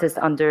an artist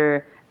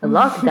under a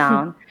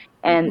lockdown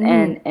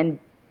and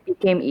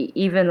became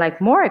even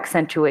like more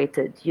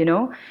accentuated.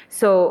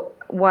 So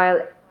while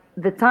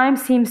the time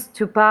seems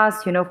to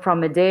pass,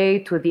 from a day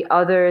to the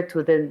other,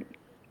 to the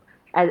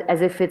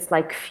as if it's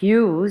like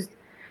fused,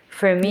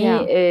 for me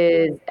Yeah.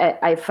 is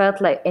I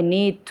felt like a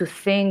need to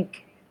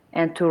think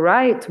and to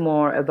write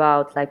more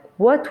about like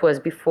what was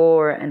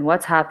before and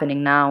what's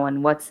happening now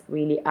and what's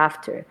really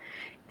after.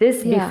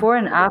 This Yeah. before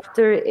and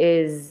after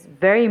is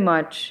very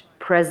much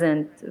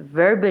present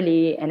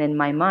verbally and in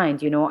my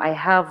mind. I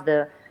have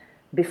the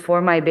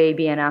before my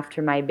baby and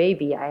after my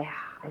baby. I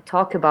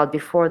talk about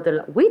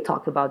we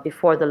talk about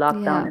before the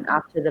lockdown Yeah. and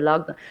after the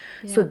lockdown.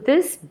 So Yeah.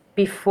 this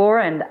before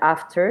and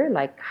after,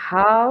 like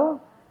how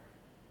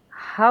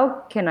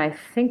can I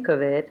think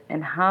of it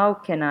and how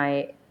can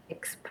I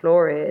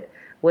explore it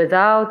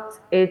without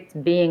it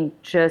being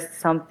just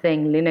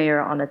something linear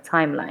on a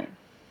timeline?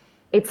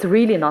 It's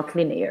really not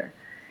linear.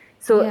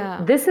 So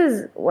Yeah. this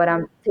is what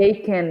I'm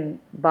taken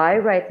by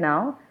right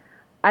now.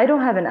 I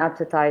don't have an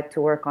appetite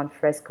to work on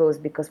frescoes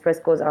because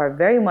frescoes are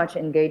very much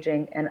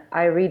engaging, and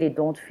I really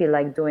don't feel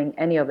like doing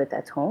any of it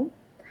at home.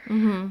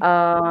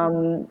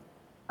 Um,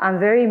 I'm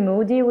very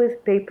moody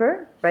with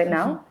paper right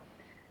now,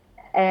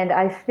 and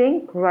I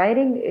think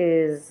writing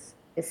is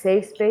a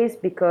safe space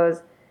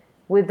because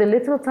with the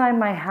little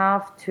time I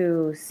have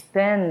to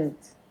spend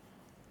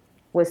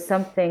with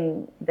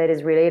something that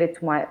is related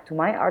to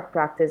my art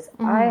practice,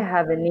 I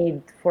have a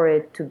need for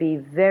it to be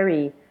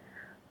very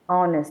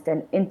honest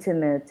and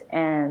intimate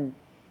and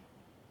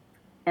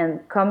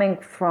coming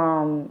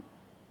from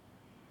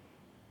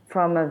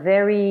a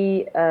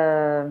very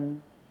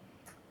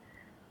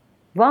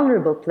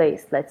vulnerable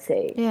place, let's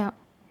say. Yeah.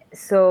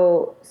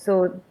 So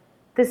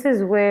this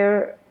is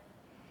where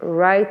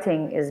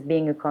writing is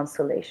being a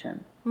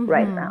consolation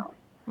right now.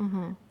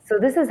 So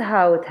this is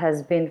how it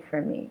has been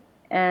for me.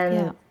 Yeah.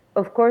 And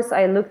of course,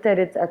 I looked at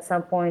it at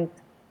some point.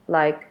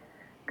 like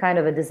kind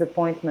of a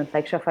disappointment,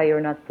 like Shafa,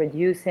 you're not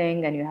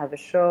producing and you have a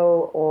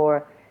show,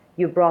 or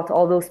you brought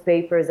all those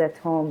papers at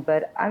home,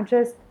 but I'm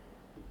just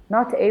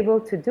not able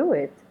to do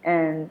it.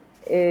 And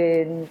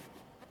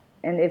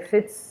if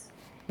it's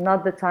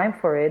not the time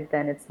for it,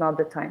 then it's not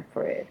the time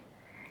for it.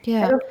 And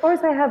Yeah. of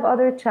course, I have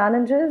other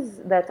challenges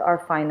that are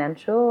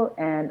financial,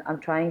 and I'm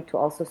trying to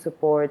also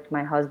support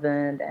my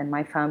husband and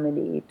my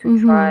family to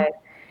Mm-hmm. try.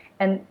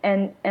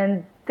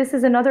 And this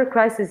is another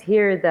crisis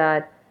here,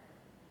 that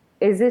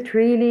is it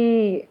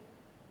really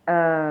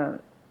uh,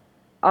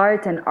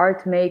 art and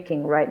art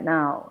making right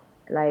now?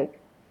 Like,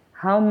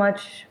 how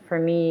much for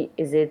me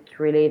is it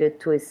related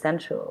to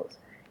essentials?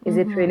 Is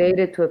it Mm-hmm.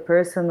 related to a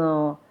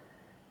personal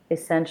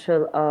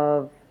essential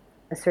of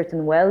a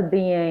certain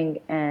well-being,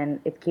 and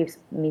it keeps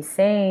me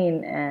sane,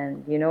 and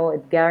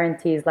it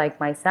guarantees like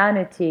my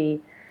sanity,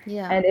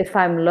 Yeah. and if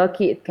I'm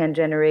lucky it can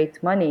generate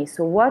money.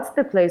 So what's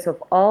the place of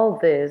all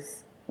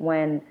this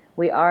when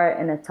we are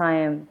in a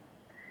time,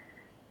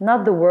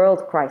 not the world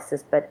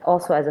crisis, but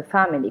also as a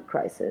family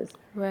crisis?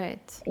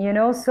 Right.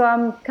 So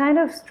I'm kind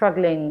of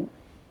struggling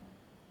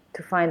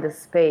to find a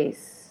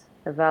space,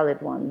 a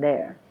valid one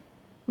there.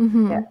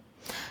 Yeah.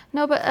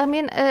 No, but I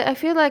mean, I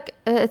feel like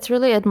it's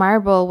really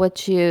admirable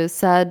what you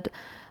said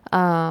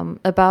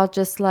about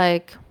just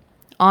like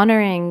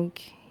honoring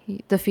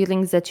the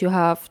feelings that you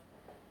have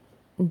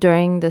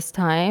during this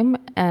time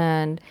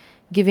and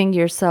giving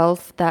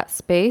yourself that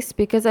space,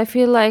 because I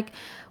feel like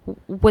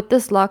with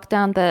this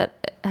lockdown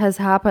that has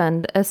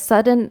happened, a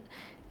sudden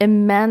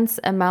immense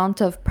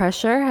amount of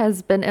pressure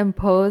has been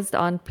imposed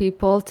on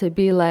people to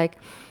be like,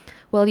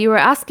 well, you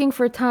were asking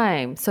for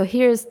time, so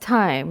here's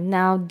time.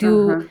 Now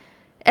do Uh-huh.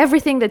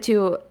 everything that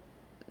you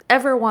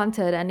ever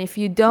wanted, and if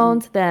you Mm.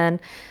 don't,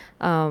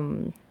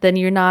 then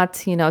you're not,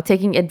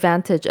 taking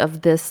advantage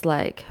of this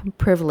like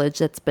privilege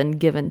that's been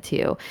given to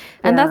you.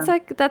 And Yeah.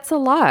 that's a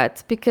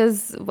lot,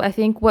 because I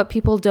think what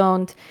people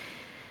don't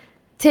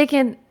take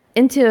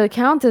into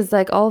account is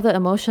like all the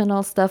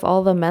emotional stuff,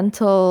 all the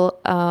mental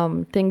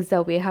things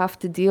that we have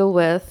to deal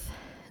with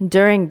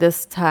during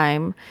this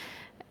time.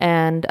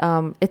 And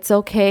it's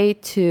okay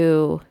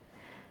to,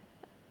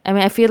 I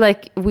mean, I feel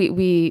like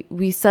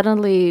we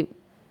suddenly,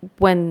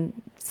 when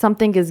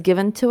something is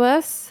given to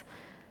us,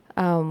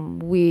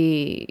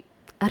 we,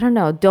 I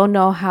don't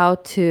know how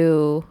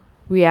to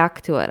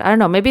react to it. I don't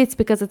know. Maybe it's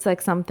because it's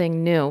like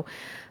something new.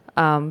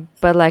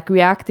 But like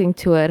reacting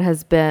to it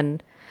has been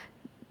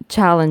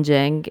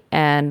challenging.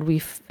 And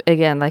we've,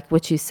 again, like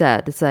what you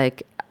said, it's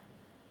like,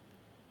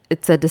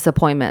 it's a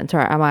disappointment,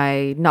 or am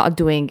I not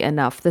doing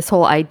enough? This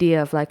whole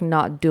idea of like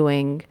not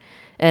doing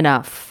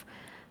enough.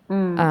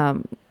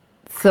 Mm.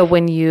 So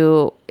when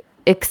you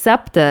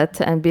accept it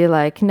and be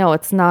like, no,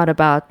 it's not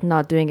about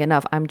not doing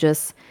enough. I'm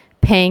just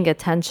paying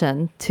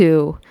attention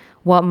to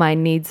what my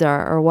needs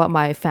are or what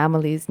my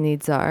family's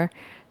needs are.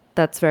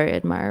 That's very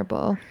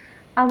admirable.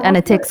 I'm And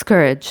it also takes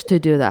courage to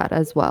do that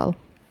as well.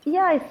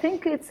 Yeah, I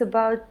think it's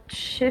about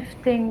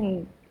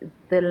shifting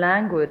the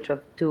language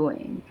of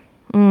doing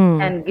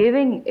and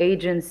giving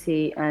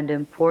agency and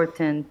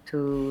importance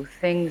to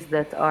things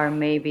that are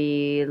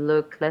maybe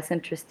look less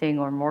interesting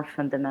or more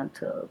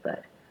fundamental,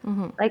 but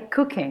like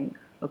cooking,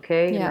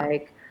 okay? Yeah.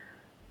 Like,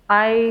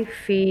 I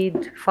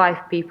feed 5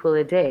 people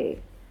a day.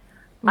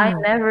 I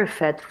never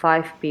fed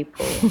 5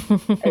 people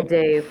a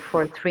day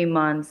for 3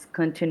 months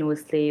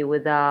continuously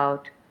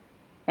without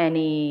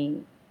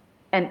any,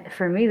 and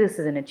for me, this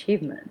is an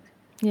achievement,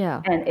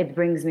 Yeah. and it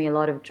brings me a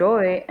lot of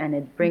joy, and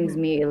it brings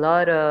me a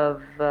lot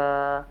of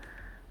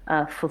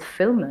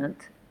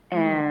fulfillment,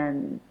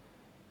 and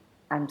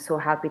I'm so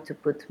happy to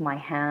put my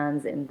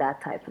hands in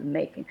that type of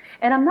making.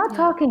 And I'm not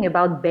Yeah. talking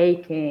about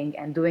baking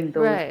and doing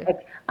those, Right.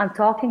 like, I'm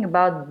talking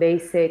about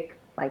basic,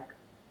 like,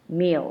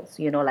 meals,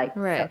 like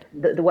Right.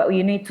 what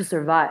you need to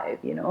survive,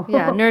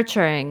 Yeah.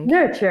 Nurturing.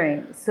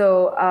 nurturing.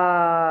 So,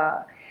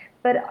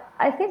 but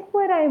I think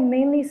what I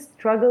mainly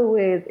struggle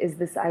with is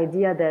this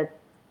idea that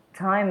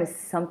time is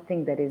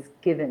something that is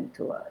given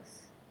to us.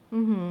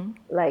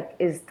 Like,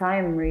 is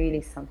time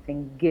really something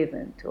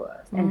given to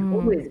us? And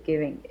who is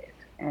giving it?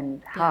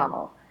 And Yeah.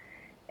 how?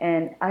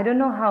 And I don't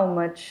know how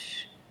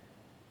much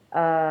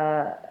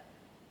uh,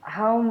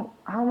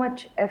 how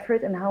much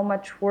effort and how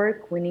much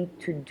work we need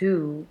to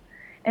do.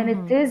 And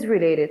it is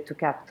related to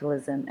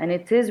capitalism, and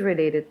it is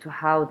related to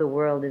how the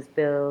world is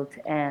built,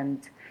 and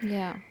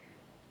Yeah.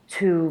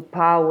 to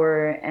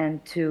power,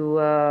 and to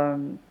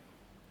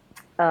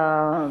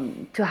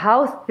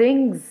how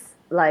things,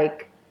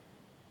 like,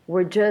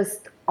 we're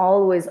just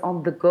always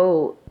on the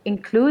go,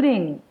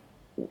 including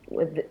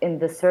in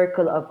the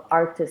circle of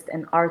artists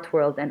and art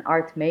world and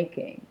art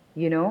making,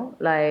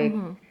 like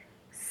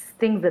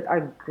things that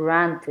are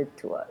granted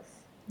to us.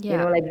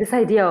 Yeah. Like this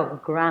idea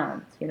of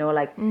grant,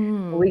 like,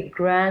 we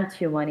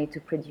grant you money to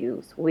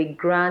produce, we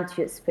grant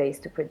you space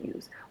to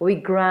produce, we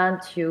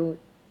grant you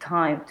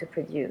time to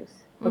produce.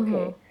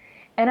 Okay.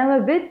 And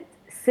I'm a bit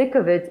sick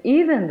of it,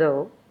 even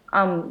though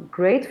I'm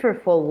grateful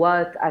for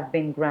what I've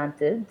been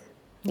granted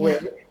Yeah.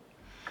 with,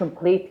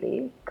 completely,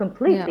 Yeah.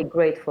 completely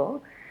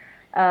grateful.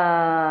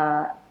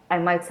 Uh, I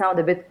might sound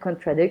a bit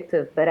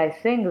contradictory, but I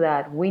think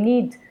that we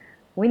need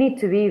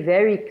to be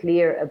very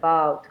clear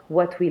about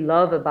what we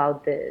love about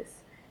this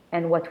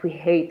and what we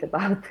hate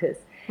about this,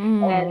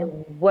 and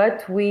what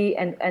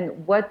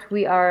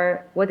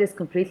is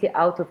completely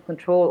out of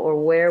control, or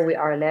where we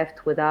are left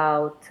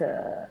without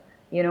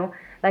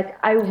like,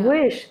 I Yeah.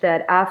 wish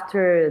that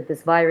after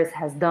this virus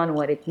has done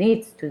what it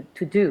needs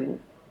to do,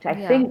 which I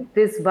Yeah. think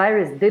this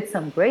virus did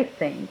some great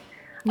things.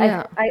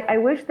 Yeah. I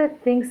wish that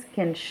things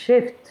can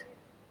shift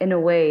in a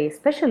way,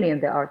 especially in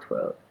the art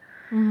world,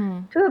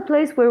 to a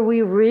place where we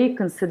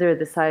reconsider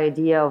this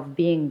idea of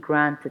being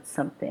granted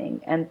something,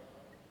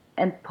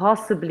 and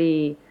possibly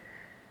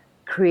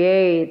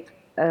create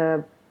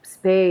a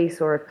space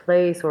or a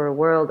place or a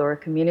world or a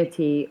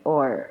community,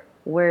 or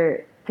where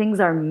things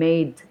are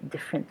made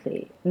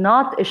differently.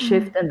 Not a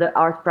shift in the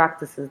art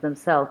practices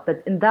themselves, but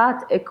in that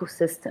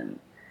ecosystem.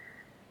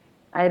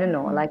 I don't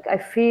know, like, I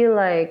feel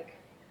like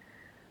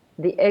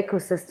the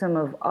ecosystem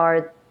of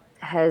art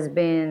has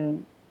been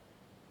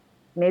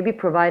maybe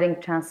providing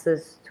chances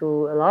to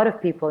a lot of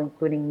people,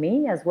 including me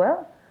as well.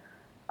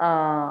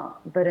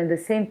 But at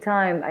the same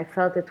time, I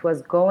felt it was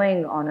going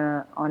on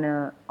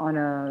a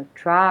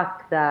track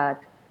that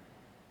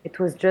it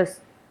was just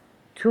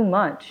too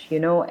much,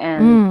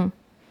 and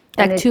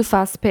Like it's too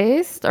fast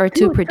paced or too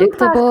too fast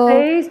predictable.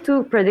 paced,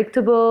 too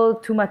predictable,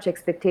 too much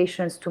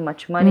expectations, too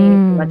much money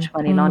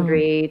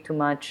laundry, too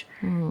much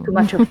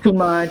of too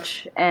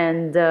much,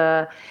 and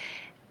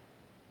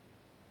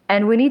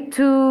we need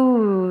to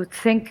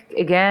think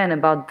again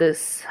about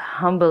this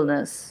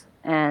humbleness,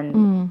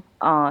 and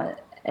uh,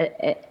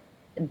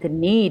 the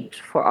need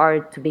for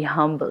art to be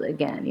humble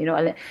again.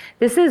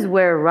 This is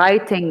where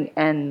writing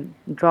and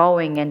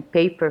drawing and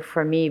paper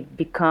for me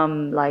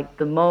become like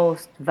the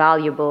most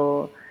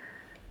valuable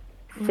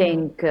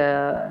thing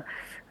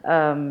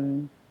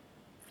um,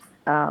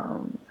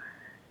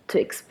 to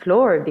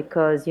explore,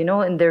 because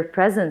in their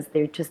presence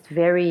they're just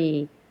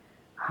very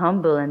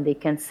humble, and they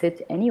can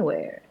sit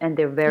anywhere, and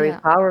they're very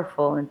Yeah.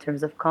 powerful in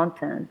terms of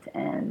content,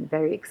 and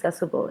very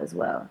accessible as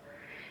well.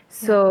 Yeah.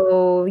 So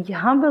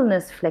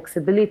humbleness,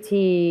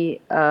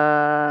 flexibility,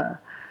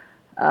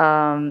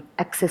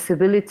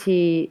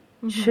 accessibility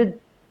should,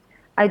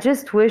 I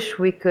just wish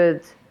we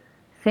could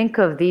think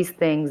of these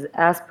things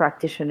as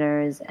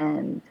practitioners,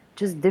 and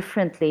just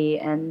differently,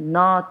 and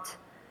not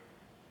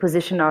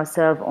position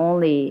ourselves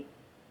only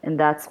in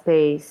that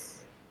space.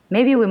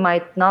 Maybe we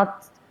might not,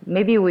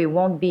 maybe we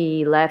won't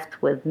be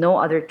left with no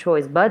other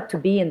choice but to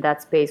be in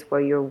that space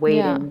where you're Yeah.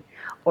 waiting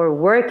or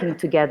working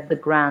to get the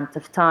grant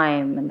of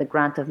time and the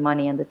grant of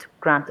money and the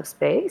grant of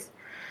space.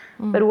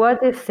 But what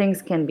if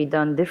things can be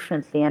done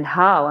differently, and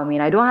how? I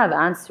mean, I don't have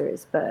answers,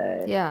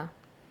 but Yeah.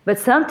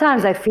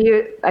 sometimes I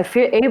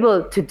feel able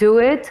to do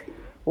it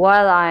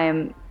while I'm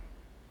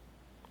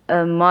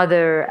a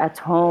mother at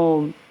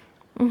home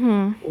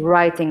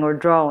writing or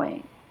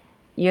drawing.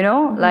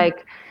 Like,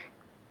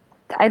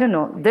 I don't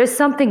know. There's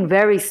something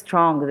very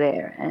strong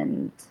there,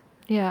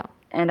 Yeah.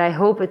 and I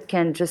hope it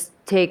can just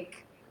take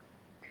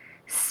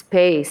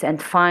space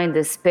and find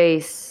the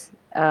space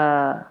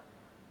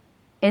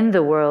in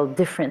the world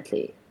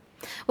differently.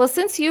 Well,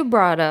 since you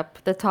brought up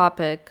the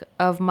topic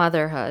of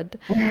motherhood,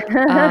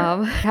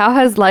 how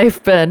has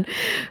life been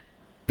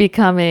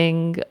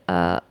becoming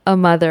a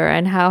mother,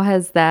 and how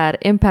has that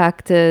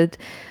impacted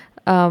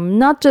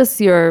not just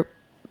your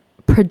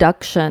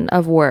production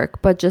of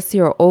work, but just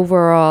your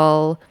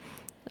overall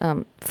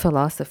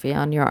philosophy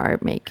on your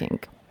art making?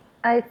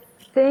 I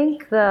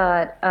think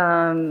that,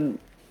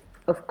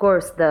 of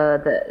course,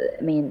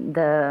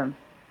 the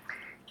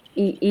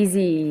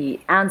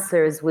easy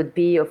answers would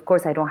be, of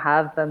course, I don't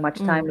have much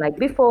time like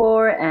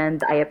before,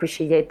 and I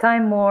appreciate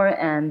time more.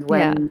 And Yeah.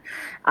 when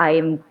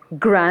I'm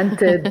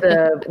granted,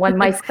 when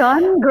my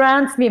son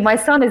grants me, my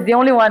son is the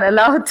only one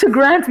allowed to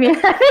grant me.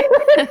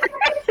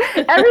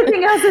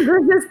 Everything else is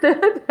resisted.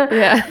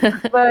 Yeah.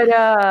 But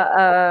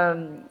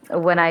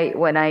when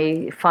I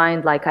find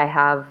like I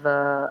have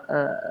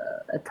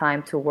a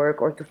time to work,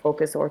 or to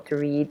focus, or to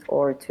read,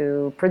 or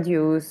to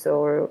produce,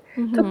 or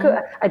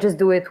I just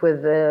do it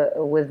with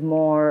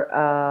more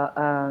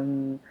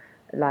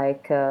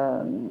like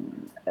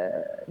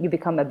you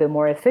become a bit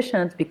more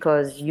efficient,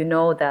 because you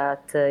know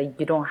that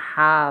you don't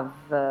have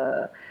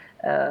a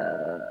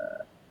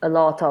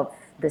lot of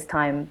this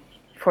time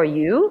for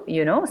you.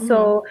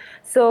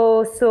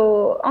 So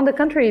on the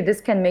contrary,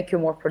 this can make you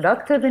more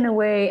productive in a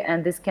way,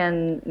 and this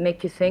can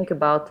make you think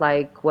about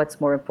like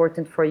what's more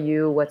important for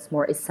you, what's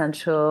more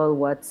essential,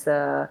 what's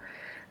of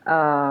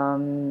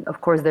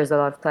course there's a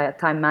lot of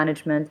time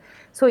management.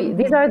 So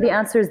these are the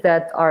answers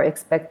that are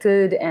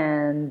expected,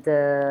 and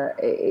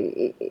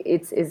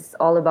it's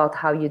all about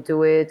how you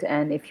do it,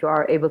 and if you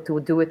are able to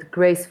do it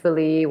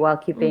gracefully while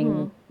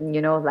keeping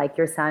like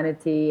your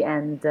sanity,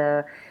 and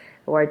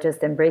or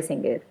just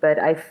embracing it. But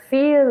I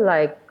feel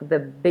like the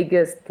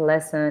biggest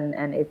lesson,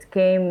 and it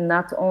came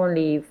not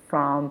only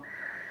from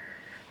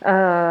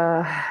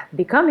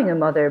becoming a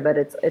mother, but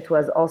it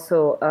was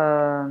also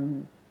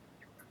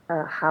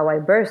how I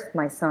birthed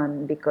my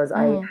son, because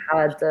I Mm-hmm.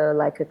 had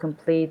like a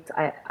complete,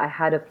 I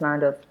had a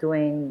plan of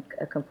doing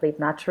a complete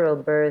natural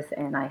birth,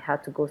 and I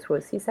had to go through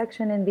a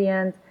C-section in the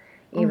end,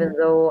 Mm-hmm. even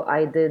though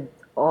I did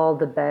all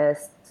the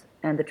best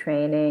and the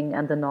training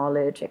and the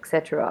knowledge,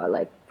 etc.,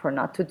 like for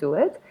not to do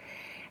it.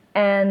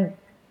 And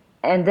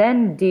and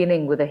then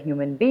dealing with a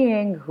human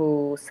being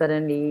who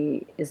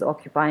suddenly is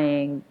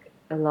occupying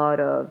a lot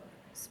of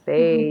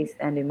Mm-hmm. space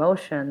and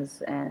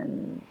emotions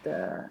and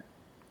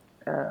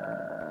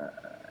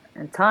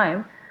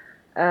time.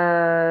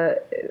 Uh,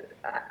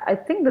 I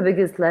think the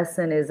biggest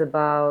lesson is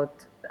about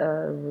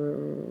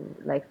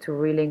like to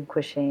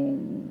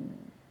relinquishing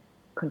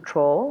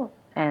control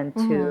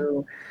Mm-hmm.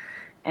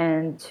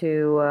 and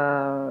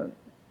to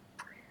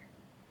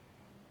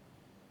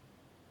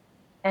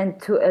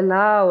and to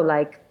allow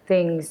like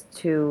things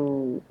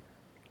to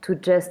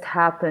just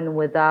happen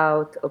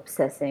without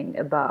obsessing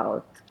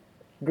about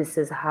this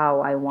is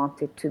how I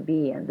want it to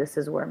be and this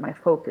is where my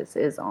focus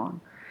is on.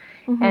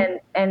 Mm-hmm.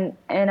 And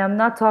I'm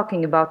not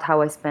talking about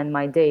how I spend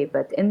my day,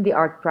 but in the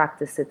art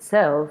practice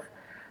itself,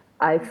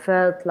 I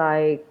felt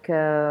like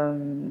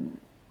in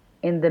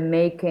the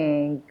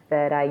making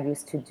that I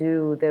used to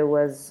do, there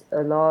was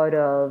a lot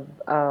of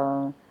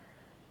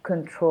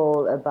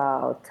control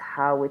about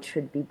how it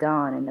should be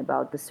done and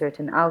about the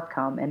certain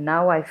outcome. And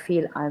now I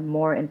feel I'm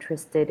more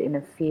interested in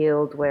a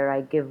field where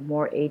I give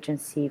more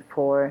agency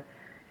for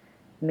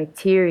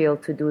material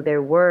to do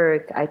their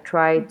work. I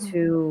try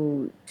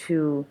to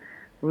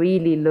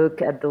really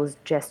look at those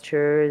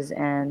gestures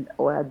and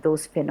or at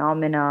those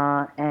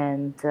phenomena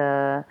and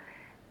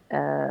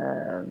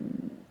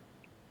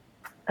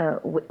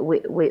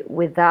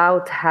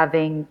without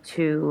having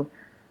to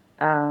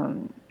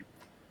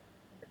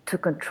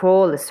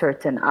control a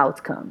certain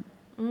outcome,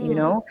 you Mm.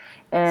 know.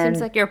 Seems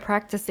And like you're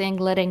practicing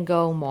letting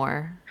go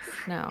more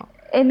now.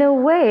 in a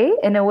way,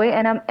 and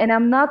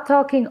I'm not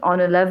talking on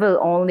a level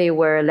only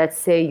where, let's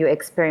say, you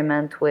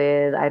experiment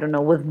with, I don't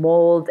know, with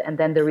mold, and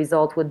then the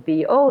result would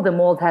be, oh, the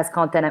mold has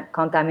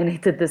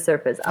contaminated the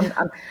surface.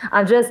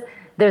 I'm just,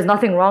 there's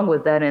nothing wrong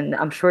with that, and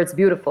I'm sure it's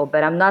beautiful,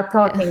 but I'm not Yeah.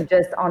 talking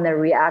just on a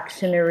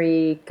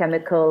reactionary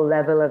chemical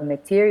level of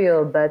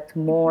material, but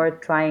more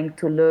trying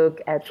to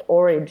look at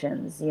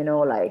origins,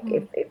 like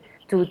if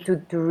to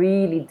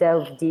really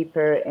delve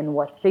deeper in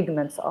what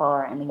pigments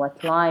are and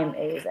what lime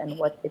is and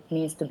what it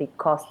means to be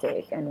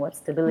caustic and what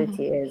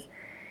stability is.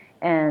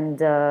 And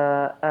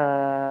so,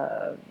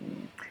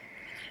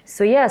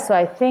 yeah, so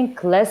I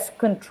think less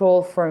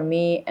control for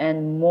me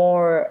and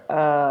more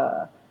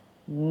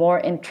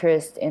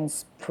interest in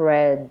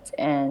spread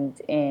and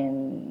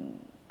in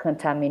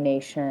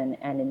contamination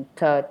and in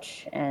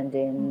touch and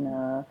in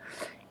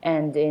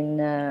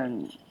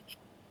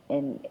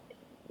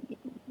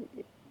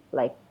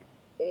like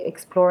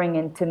exploring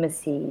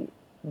intimacy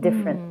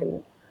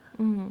differently.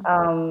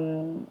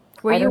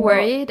 Were I you don't know.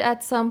 worried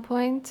at some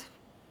point?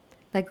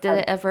 Like, did uh,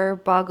 it ever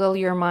boggle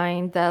your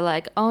mind that,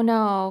 like, oh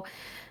no,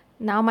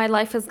 now my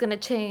life is gonna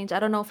change. I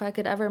don't know if I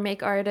could ever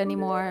make art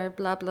anymore,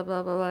 blah, blah,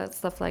 blah, blah, blah,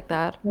 stuff like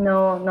that?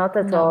 no, not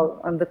at No.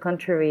 all. On the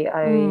contrary,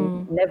 I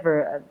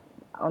never.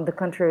 On the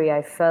contrary,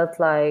 I felt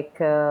like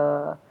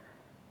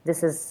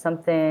this is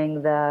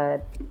something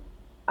that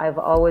I've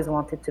always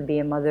wanted to be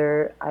a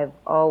mother. I've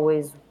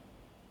always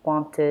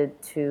wanted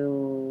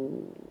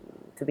to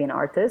be an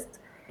artist,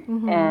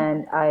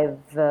 and I've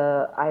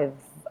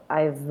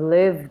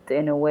lived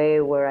in a way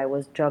where I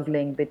was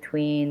juggling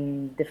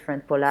between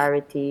different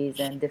polarities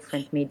and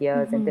different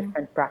medias and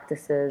different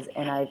practices,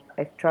 and I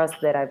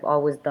trust that I've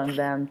always done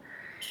them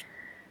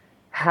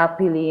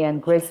happily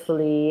and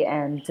gracefully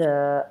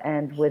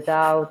and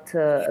without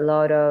a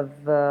lot of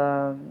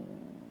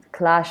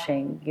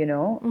clashing,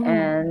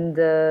 and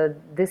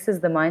this is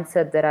the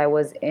mindset that I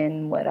was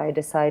in when I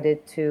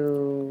decided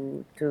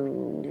to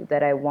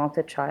that I want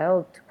a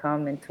child to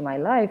come into my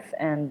life,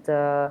 and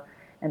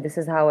this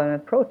is how I'm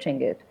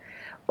approaching it.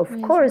 Of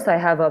Amazing. course, I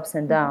have ups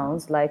and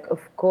downs. Like,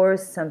 of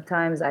course,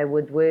 sometimes I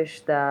would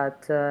wish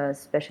that,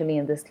 especially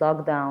in this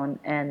lockdown,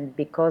 and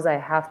because I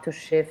have to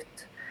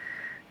shift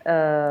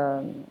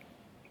um,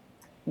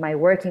 my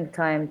working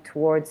time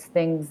towards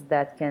things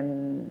that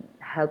can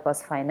help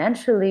us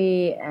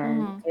financially,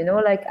 and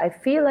like I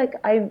feel like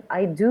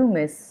I do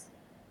miss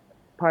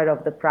part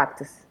of the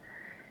practice,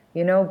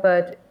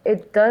 but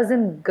it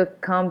doesn't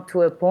come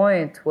to a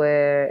point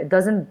where it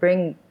doesn't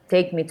bring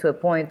take me to a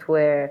point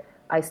where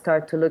I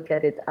start to look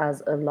at it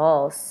as a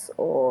loss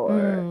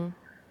or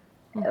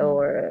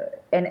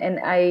and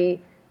I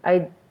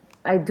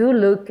I do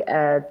look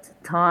at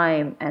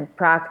time and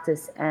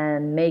practice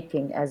and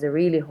making as a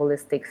really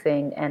holistic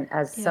thing and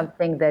as Yeah.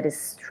 something that is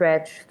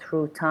stretched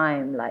through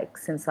time, like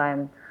since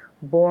I'm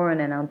born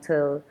and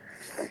until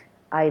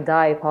I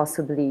die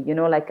possibly,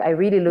 like I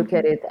really look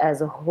at it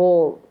as a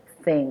whole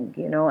thing,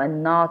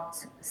 and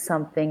not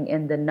something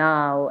in the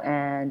now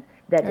and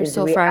that Are is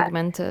so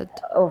fragmented.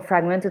 or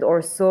fragmented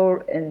or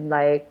so in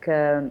like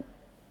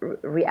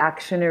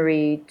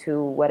reactionary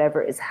to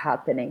whatever is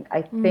happening.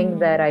 I think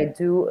that I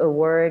do a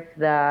work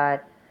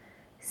that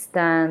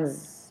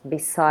stands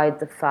beside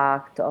the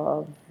fact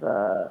of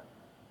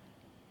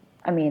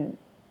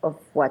of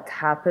what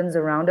happens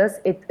around us.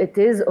 It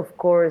is, of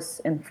course,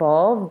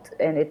 involved,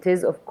 and it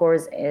is, of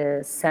course,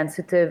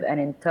 sensitive and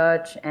in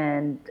touch,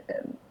 and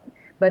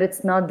but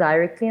it's not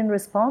directly in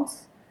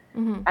response.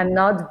 I'm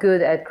not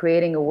good at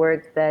creating a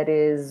work that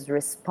is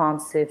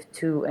responsive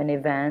to an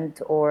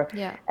event, or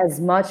Yeah. as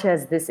much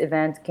as this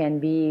event can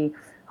be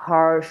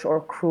harsh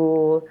or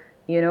cruel,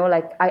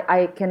 like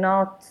I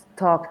cannot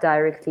talk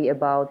directly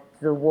about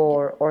the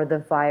war or the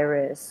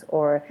virus,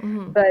 or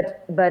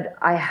but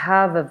I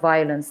have a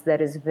violence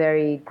that is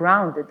very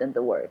grounded in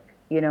the work,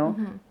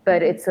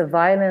 but it's a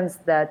violence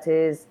that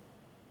is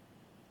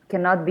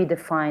cannot be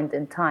defined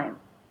in time.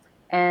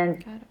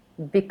 And Got it.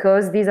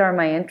 because these are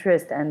my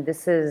interests, and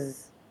this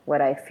is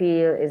what I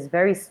feel is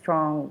very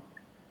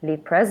strongly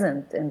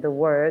present in the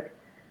work,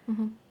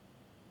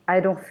 I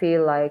don't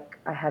feel like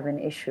I have an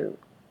issue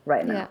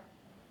right Yeah. now.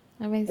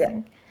 Yeah.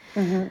 Amazing.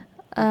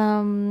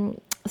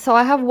 So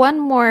I have one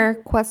more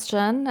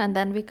question, and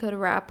then we could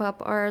wrap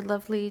up our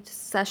lovely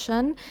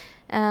session.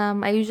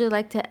 I usually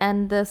like to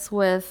end this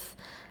with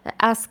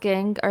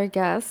asking our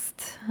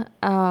guest,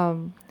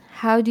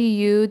 how do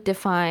you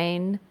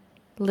define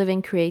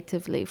living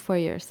creatively for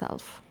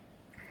yourself?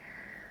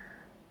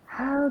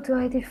 How do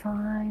I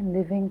define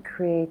living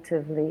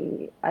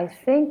creatively? I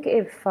think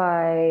if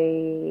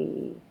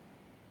I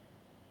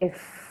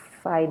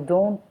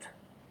don't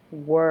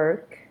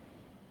work,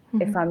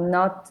 if I'm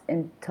not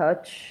in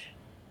touch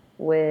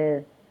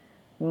with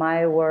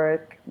my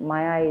work,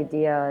 my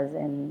ideas,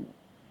 and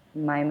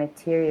my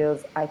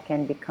materials, I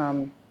can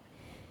become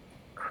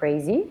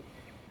crazy.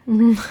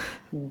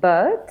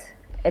 But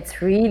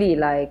it's really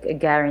like a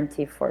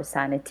guarantee for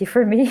sanity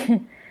for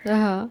me.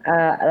 Uh-huh.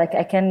 Like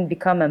I can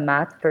become a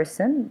math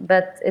person,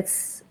 but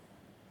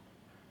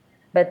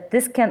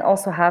this can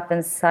also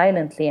happen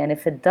silently. And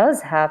if it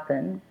does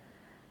happen,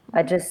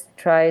 I just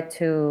try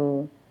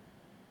to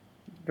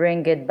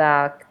bring it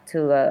back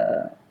to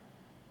a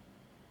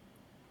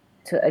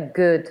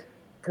good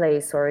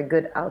place or a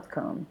good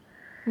outcome.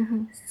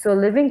 So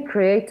living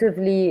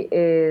creatively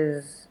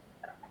is,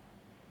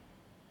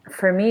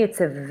 for me,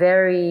 it's a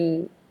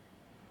very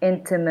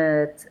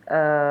intimate,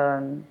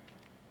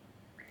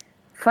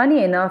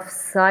 funny enough,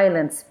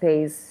 silent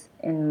space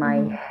in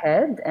my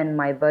head and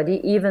my body,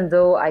 even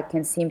though I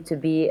can seem to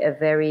be a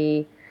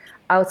very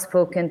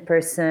outspoken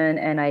person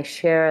and I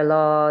share a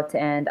lot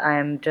and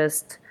I'm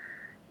just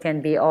can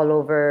be all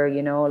over,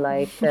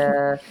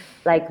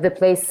 like the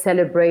place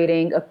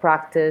celebrating a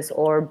practice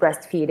or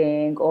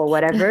breastfeeding or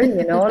whatever,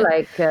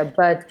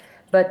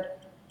 but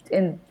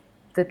in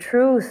the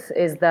truth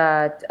is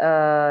that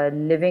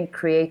living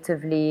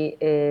creatively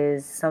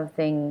is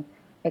something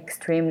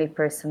extremely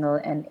personal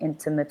and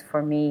intimate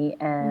for me,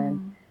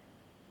 and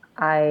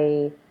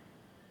I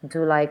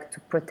do like to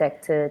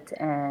protect it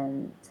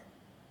and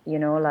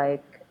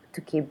like to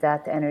keep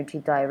that energy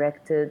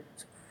directed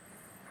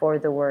for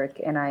the work,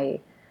 and I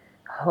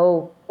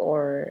hope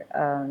or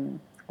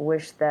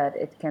wish that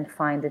it can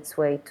find its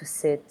way to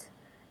sit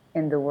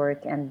in the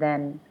work and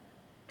then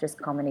just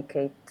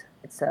communicate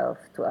itself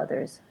to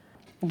others.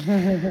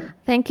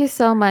 Thank you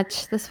so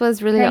much. This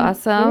was really Thank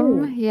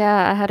awesome. you.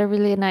 Yeah, I had a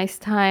really nice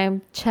time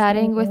Same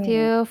chatting with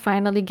here. you,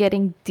 finally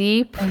getting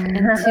deep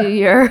into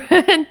your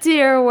into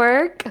your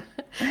work.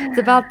 It's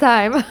about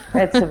time.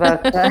 It's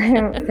about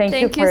time. Thank you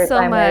Thank for you your so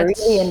time. I much.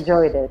 really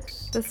enjoyed it.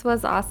 This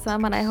was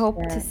awesome, and I hope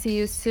to Yeah. see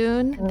you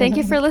soon. Thank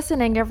you for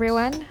listening,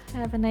 everyone.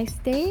 Have a nice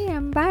day,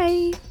 and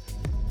bye.